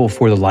 thankful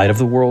for the light of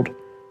the world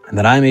and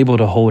that I'm able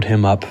to hold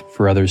him up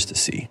for others to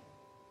see.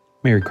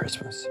 Merry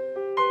Christmas.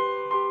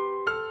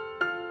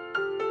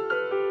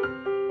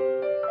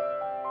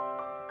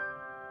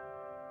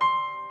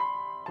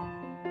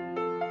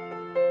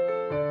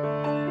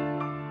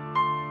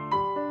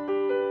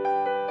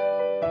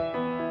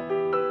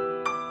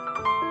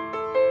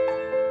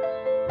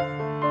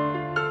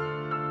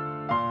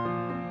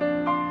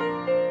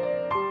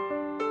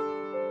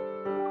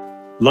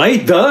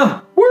 Light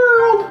the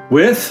World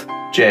with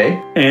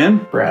Jay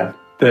and Brad.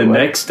 The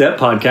Next Step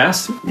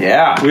Podcast.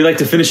 Yeah. We like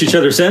to finish each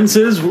other's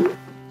sentences.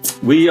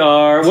 What is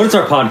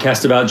our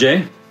podcast about,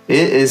 Jay?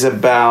 It's an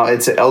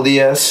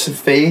LDS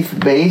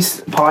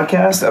faith-based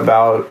podcast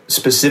about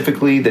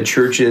specifically the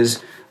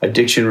church's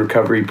addiction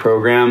recovery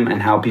program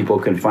and how people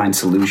can find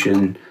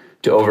solution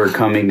to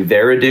overcoming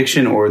their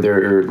addiction or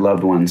their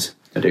loved one's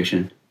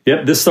addiction.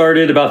 Yep, this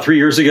started about 3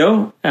 years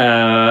ago.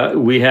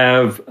 We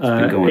have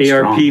ARP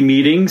strong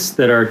meetings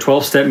that are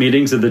 12-step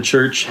meetings that the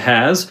church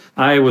has.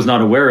 I was not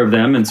aware of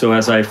them, and so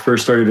as I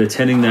first started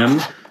attending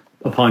them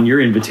upon your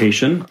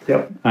invitation,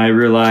 I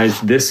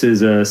realized this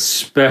is a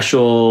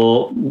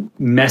special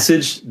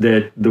message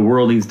that the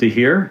world needs to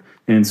hear.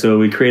 And so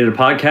we created a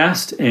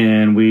podcast,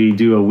 and we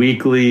do a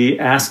weekly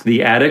Ask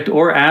the Addict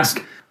or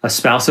Ask a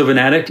Spouse of an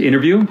Addict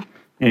interview.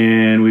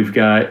 And we've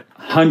got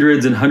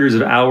hundreds and hundreds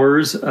of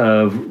hours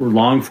of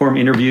long-form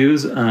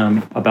interviews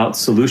about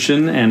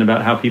solution and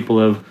about how people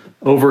have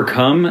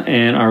overcome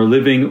and are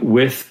living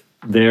with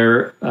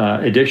their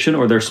addiction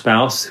or their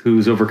spouse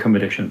who's overcome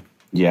addiction.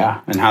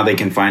 Yeah, and how they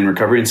can find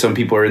recovery. And some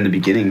people are in the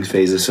beginning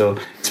phases. So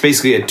it's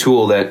basically a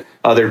tool that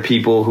other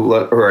people who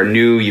are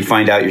new, you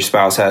find out your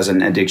spouse has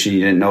an addiction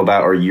you didn't know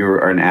about, or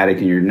you're an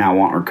addict and you now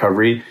want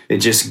recovery. It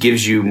just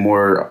gives you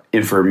more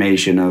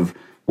information of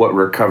what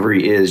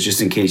recovery is,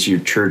 just in case your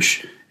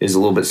church is a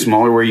little bit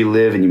smaller where you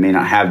live and you may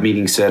not have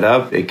meetings set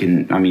up.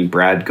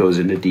 Brad goes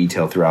into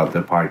detail throughout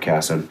the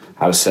podcast on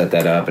how to set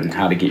that up and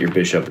how to get your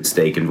bishop and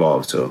stake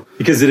involved. So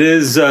because it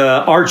is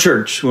our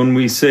church. When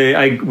we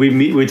say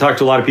we talk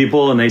to a lot of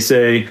people and they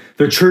say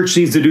the church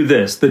needs to do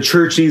this, the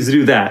church needs to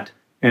do that,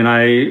 and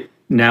I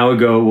now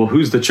go, well,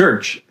 who's the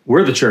church?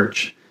 We're the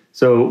church.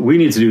 So we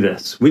need to do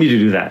this. We need to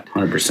do that.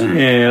 100%.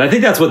 And I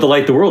think that's what the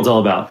Light the World's all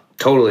about.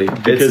 Totally.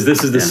 Because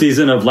this is the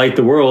season of Light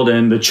the World,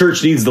 and the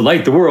church needs to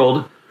light the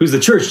world. Who's the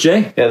church,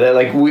 Jay? Yeah,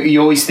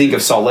 you always think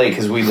of Salt Lake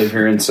because we live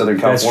here in Southern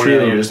California.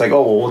 And you're just like,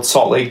 oh, well, what's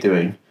Salt Lake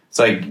doing? It's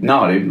like,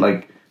 no, dude.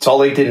 Like, Salt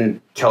Lake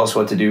didn't tell us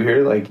what to do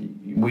here. Like,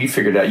 we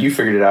figured it out. You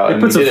figured it out. They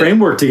put some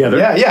framework together.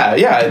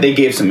 Yeah. They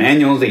gave some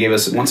manuals. They gave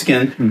us, once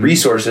again,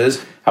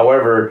 resources.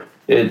 However,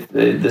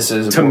 this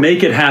is to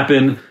make it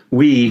happen.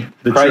 We,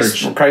 the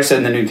church. Christ said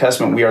in the New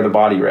Testament, we are the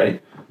body,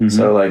 right? Mm-hmm.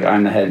 So, like,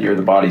 I'm the head, you're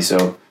the body.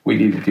 So we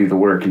need to do the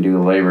work and do the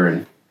labor,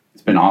 and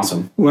it's been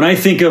awesome. When I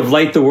think of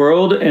Light the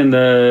World and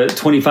the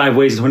 25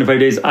 ways in 25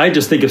 days, I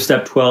just think of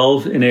step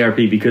 12 in ARP,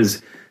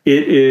 because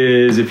it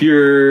is, if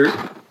you're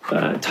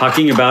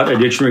talking about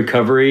addiction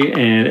recovery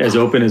and as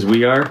open as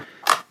we are,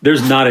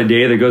 there's not a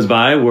day that goes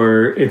by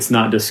where it's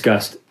not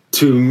discussed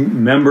to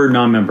member,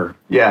 non-member.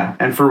 Yeah,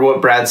 and for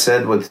what Brad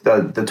said with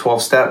the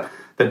 12-step,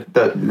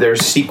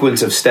 there's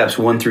sequence of steps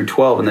 1 through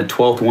 12, and the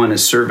 12th one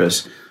is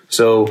service.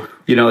 So,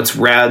 it's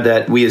rad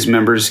that we as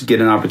members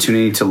get an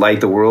opportunity to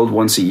light the world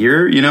once a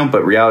year,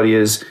 but reality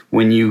is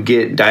when you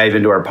dive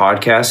into our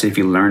podcast, if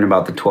you learn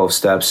about the 12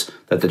 steps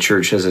that the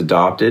church has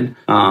adopted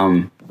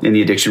in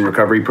the addiction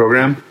recovery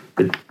program,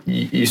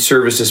 your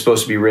service is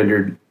supposed to be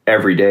rendered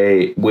every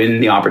day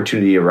when the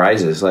opportunity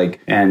arises.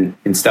 And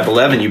in step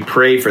 11, you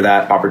pray for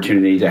that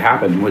opportunity to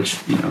happen, which,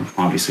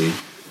 obviously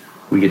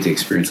we get to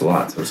experience a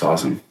lot. So it's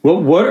awesome.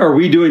 Well, what are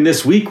we doing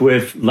this week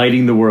with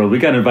Lighting the World? We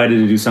got invited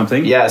to do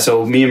something. Yeah.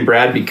 So me and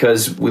Brad,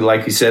 because we,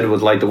 like we said,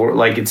 with Light the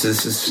World, it's the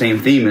same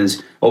theme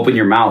as open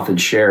your mouth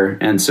and share.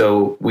 And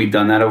so we've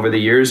done that over the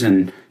years.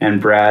 And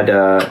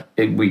Brad,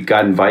 we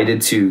got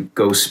invited to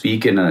go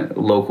speak in a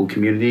local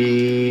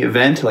community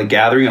event,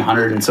 gathering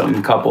 100 and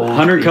something couple.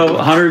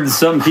 100 and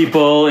something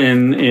people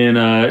in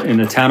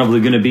the town of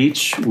Laguna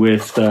Beach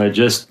with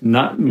just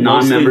mostly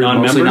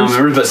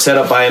non-members, but set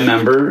up by a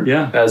member.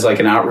 Yeah. As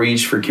an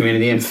outreach for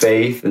community and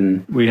faith.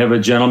 And we have a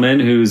gentleman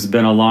who's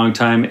been a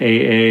longtime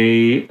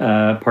AA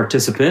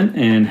participant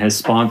and has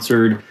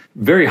sponsored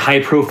very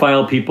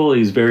high-profile people.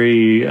 He's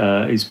very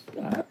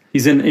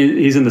he's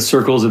in the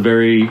circles of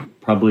very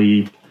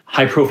probably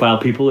high-profile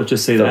people. Let's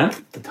just say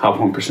that the top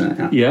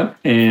 1%. Yeah,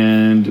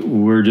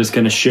 and we're just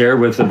going to share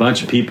with a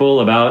bunch of people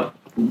about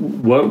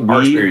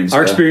our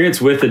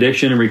experience with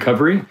addiction and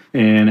recovery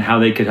and how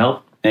they could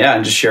help. Yeah,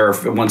 and just share.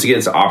 Once again,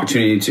 it's an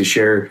opportunity to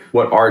share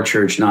what our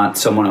church, not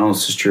someone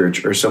else's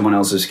church or someone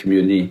else's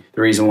community.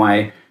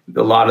 A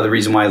lot of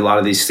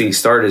these things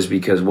start is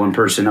because one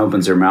person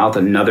opens their mouth,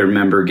 another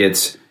member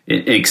gets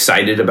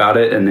excited about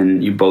it, and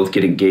then you both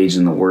get engaged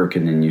in the work,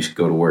 and then you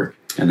go to work,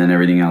 and then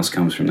everything else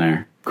comes from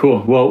there.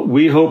 Cool. Well,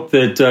 we hope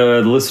that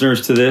the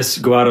listeners to this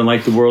go out and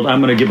light the world. I'm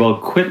going to give a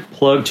quick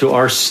plug to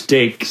our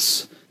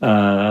stakes,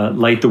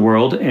 Light the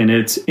World, and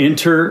it's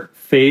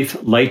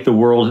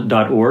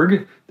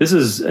interfaithlighttheworld.org. This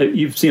is,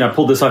 you've seen, I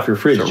pulled this off your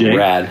fridge, Jake.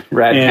 Rad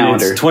and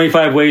calendar. It's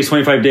 25 ways,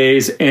 25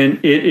 days,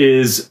 and it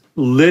is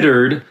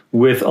littered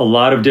with a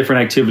lot of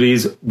different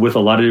activities with a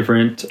lot of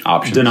different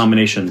options.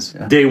 Denominations.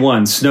 Yeah. Day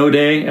 1, Snow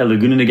Day at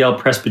Laguna Niguel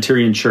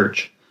Presbyterian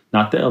Church,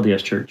 not the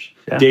LDS Church.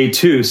 Yeah. Day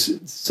 2,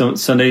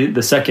 Sunday the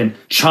 2nd,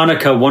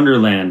 Chanukah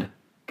Wonderland.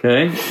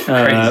 Okay?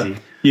 Crazy.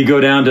 You go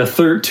down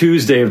to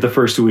Tuesday of the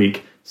first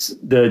week,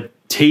 the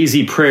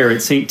Tazy Prayer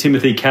at St.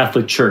 Timothy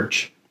Catholic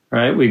Church.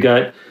 Right? We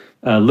got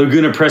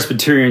Laguna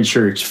Presbyterian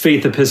Church,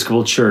 Faith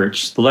Episcopal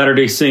Church, the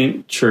Latter-day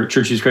Saint Church,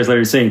 Church of Jesus Christ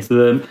Latter-day Saints,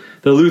 the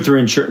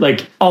Lutheran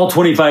Church. All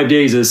 25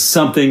 days is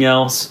something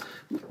else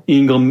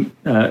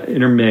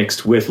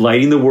intermixed with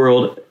lighting the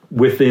world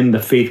within the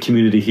faith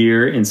community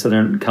here in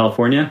Southern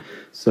California.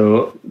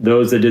 So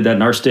those that did that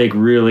in our stake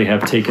really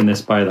have taken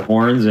this by the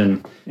horns,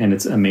 and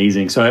it's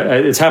amazing. So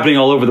it's happening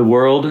all over the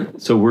world.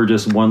 So we're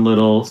just one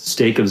little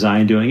stake of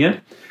Zion doing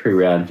it. Pretty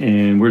rad.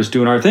 And we're just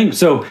doing our thing.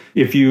 So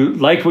if you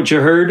like what you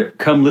heard,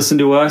 come listen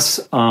to us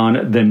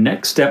on the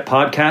Next Step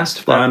podcast,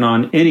 found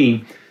on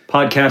any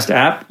podcast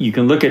app. You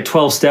can look at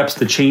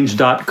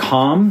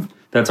 12stepstochange.com.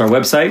 That's our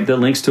website that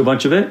links to a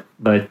bunch of it.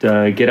 But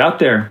get out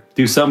there.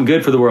 Do something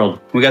good for the world.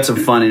 We got some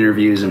fun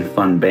interviews and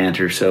fun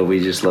banter, so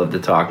we just love to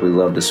talk. We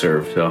love to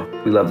serve. So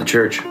we love the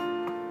church.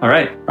 All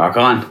right. Rock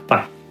on.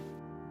 Bye.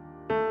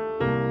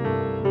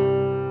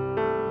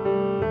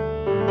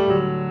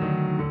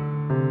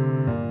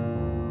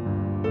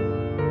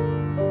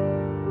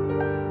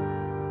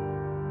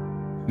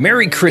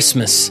 Merry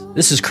Christmas.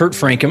 This is Kurt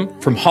Frankum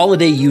from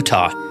Holiday,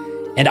 Utah,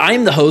 and I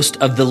am the host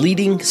of the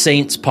Leading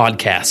Saints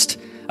podcast,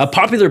 a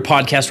popular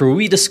podcast where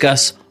we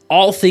discuss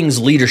all things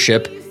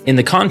leadership in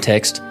the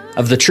context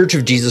of the Church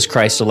of Jesus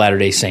Christ of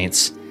Latter-day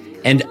Saints.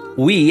 And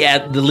we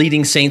at the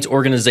Leading Saints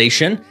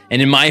organization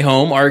and in my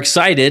home are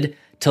excited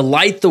to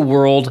light the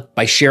world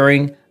by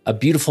sharing a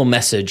beautiful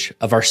message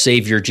of our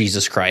Savior,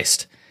 Jesus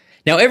Christ.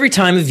 Now, every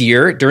time of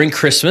year during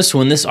Christmas,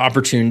 when this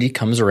opportunity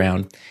comes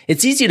around,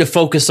 it's easy to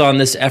focus on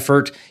this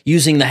effort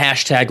using the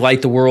hashtag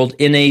Light the World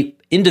in a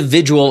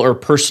individual or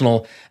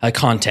personal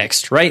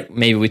context, right?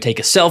 Maybe we take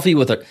a selfie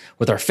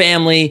with our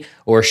family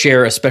or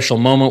share a special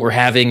moment we're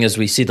having as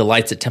we see the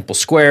lights at Temple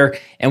Square,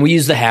 and we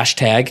use the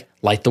hashtag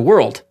Light the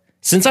World.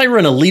 Since I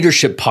run a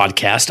leadership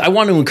podcast, I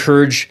want to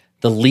encourage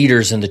the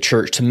leaders in the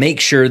church to make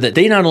sure that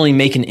they not only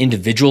make an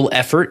individual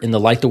effort in the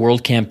Light the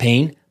World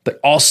campaign, but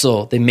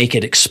also they make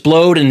it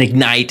explode and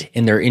ignite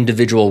in their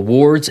individual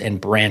wards and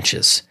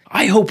branches.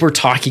 I hope we're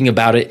talking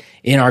about it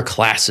in our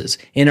classes,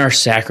 in our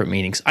sacrament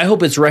meetings. I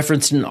hope it's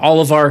referenced in all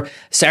of our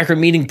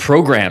sacrament meeting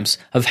programs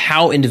of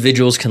how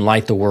individuals can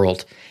light the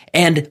world.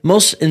 And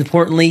most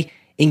importantly,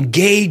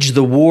 engage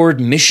the ward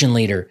mission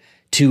leader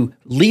to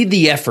lead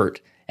the effort.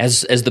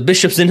 As the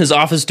bishop's in his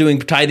office doing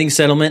tithing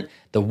settlement,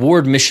 the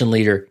ward mission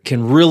leader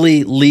can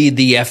really lead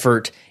the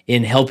effort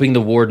in helping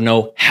the ward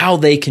know how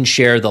they can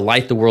share the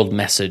Light the World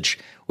message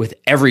with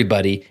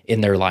everybody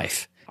in their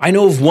life. I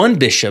know of one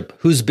bishop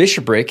whose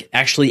bishopric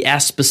actually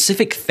asked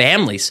specific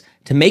families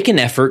to make an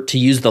effort to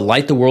use the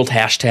Light the World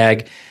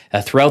hashtag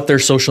throughout their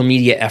social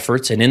media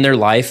efforts and in their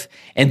life.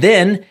 And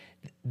then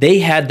they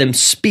had them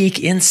speak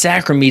in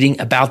sacrament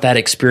meeting about that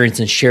experience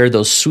and share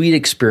those sweet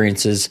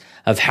experiences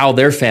of how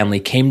their family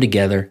came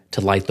together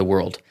to light the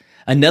world.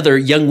 Another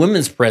Young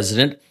Women's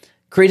president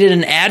created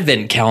an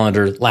Advent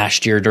calendar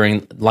last year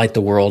during Light the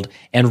World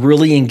and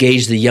really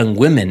engaged the young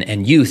women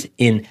and youth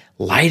in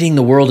lighting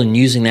the world and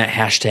using that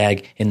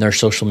hashtag in their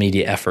social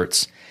media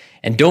efforts.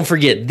 And don't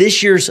forget,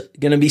 this year's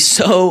going to be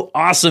so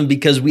awesome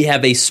because we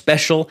have a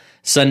special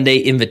Sunday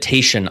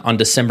invitation on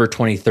December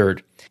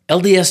 23rd.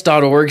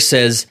 LDS.org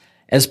says,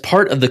 as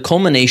part of the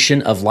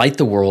culmination of Light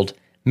the World,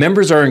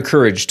 members are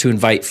encouraged to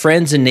invite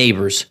friends and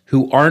neighbors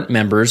who aren't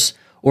members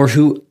or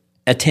who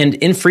attend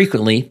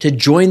infrequently to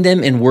join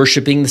them in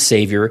worshiping the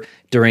Savior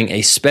during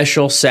a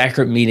special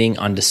sacrament meeting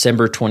on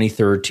December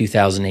 23rd,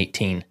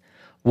 2018.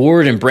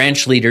 Ward and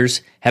branch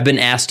leaders have been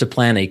asked to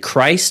plan a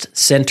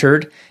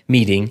Christ-centered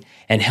meeting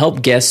and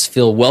help guests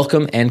feel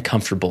welcome and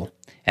comfortable.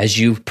 As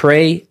you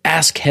pray,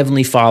 ask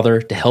Heavenly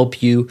Father to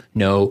help you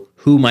know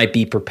who might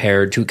be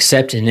prepared to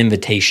accept an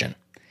invitation.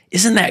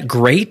 Isn't that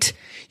great?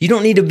 You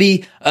don't need to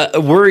be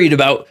worried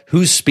about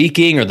who's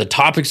speaking or the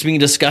topics being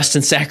discussed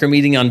in sacrament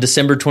meeting on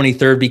December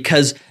 23rd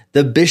because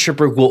the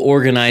bishopric will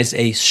organize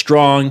a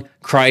strong,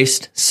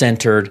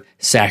 Christ-centered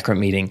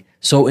sacrament meeting.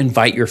 So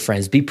invite your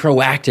friends, be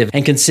proactive,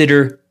 and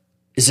consider,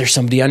 is there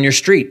somebody on your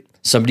street,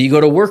 somebody you go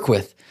to work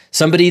with,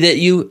 somebody that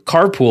you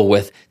carpool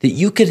with, that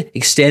you could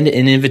extend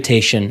an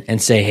invitation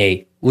and say,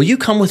 hey, will you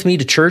come with me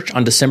to church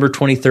on December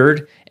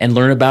 23rd and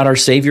learn about our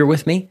Savior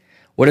with me?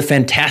 What a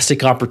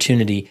fantastic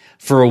opportunity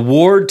for a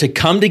ward to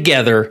come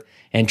together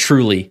and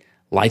truly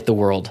light the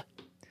world.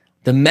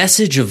 The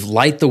message of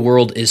Light the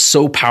World is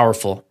so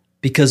powerful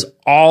because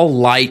all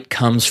light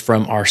comes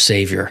from our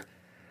Savior.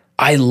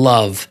 I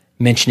love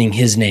mentioning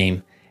His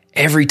name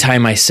every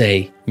time I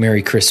say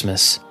Merry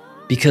Christmas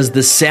because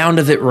the sound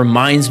of it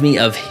reminds me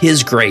of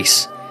His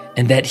grace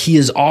and that He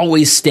is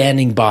always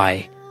standing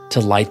by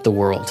to light the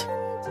world.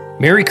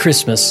 Merry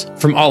Christmas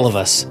from all of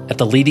us at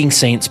the Leading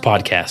Saints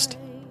podcast.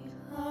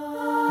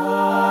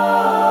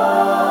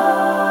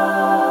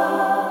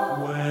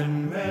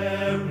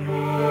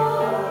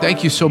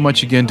 Thank you so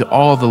much again to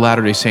all the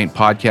Latter-day Saint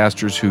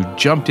podcasters who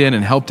jumped in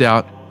and helped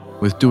out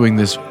with doing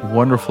this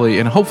wonderfully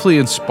and hopefully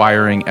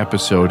inspiring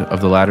episode of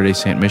the Latter-day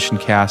Saint Mission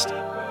Cast.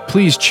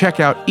 Please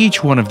check out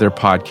each one of their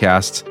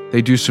podcasts.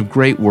 They do some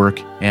great work.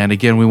 And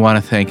again, we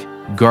want to thank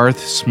Garth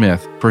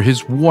Smith for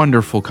his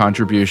wonderful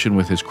contribution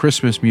with his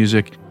Christmas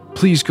music.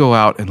 Please go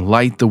out and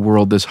light the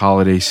world this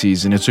holiday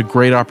season. It's a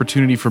great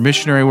opportunity for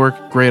missionary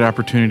work, great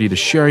opportunity to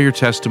share your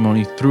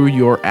testimony through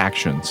your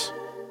actions.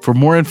 For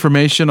more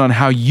information on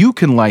how you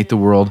can light the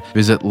world,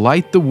 visit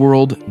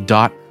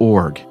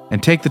lighttheworld.org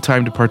and take the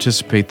time to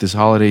participate this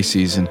holiday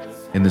season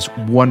in this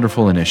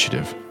wonderful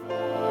initiative.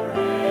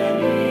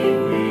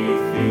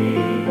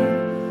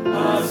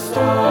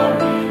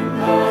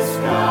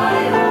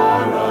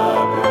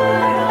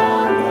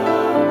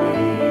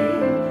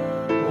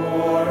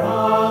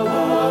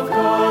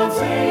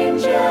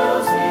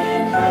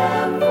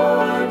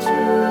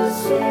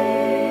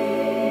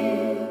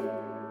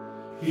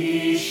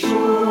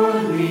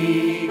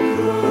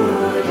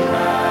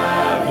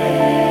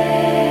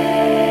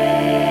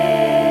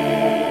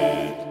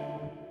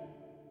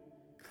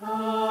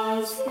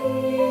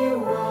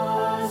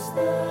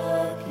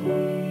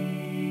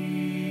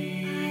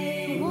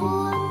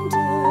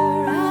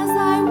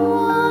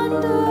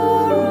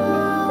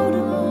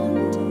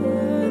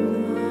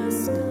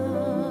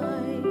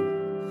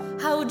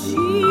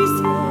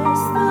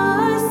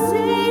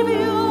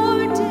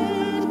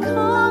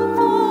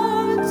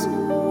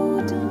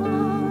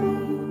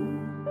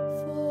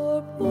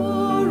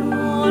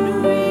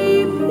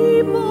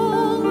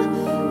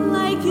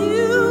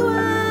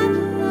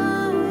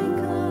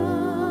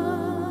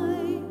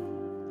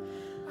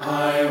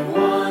 I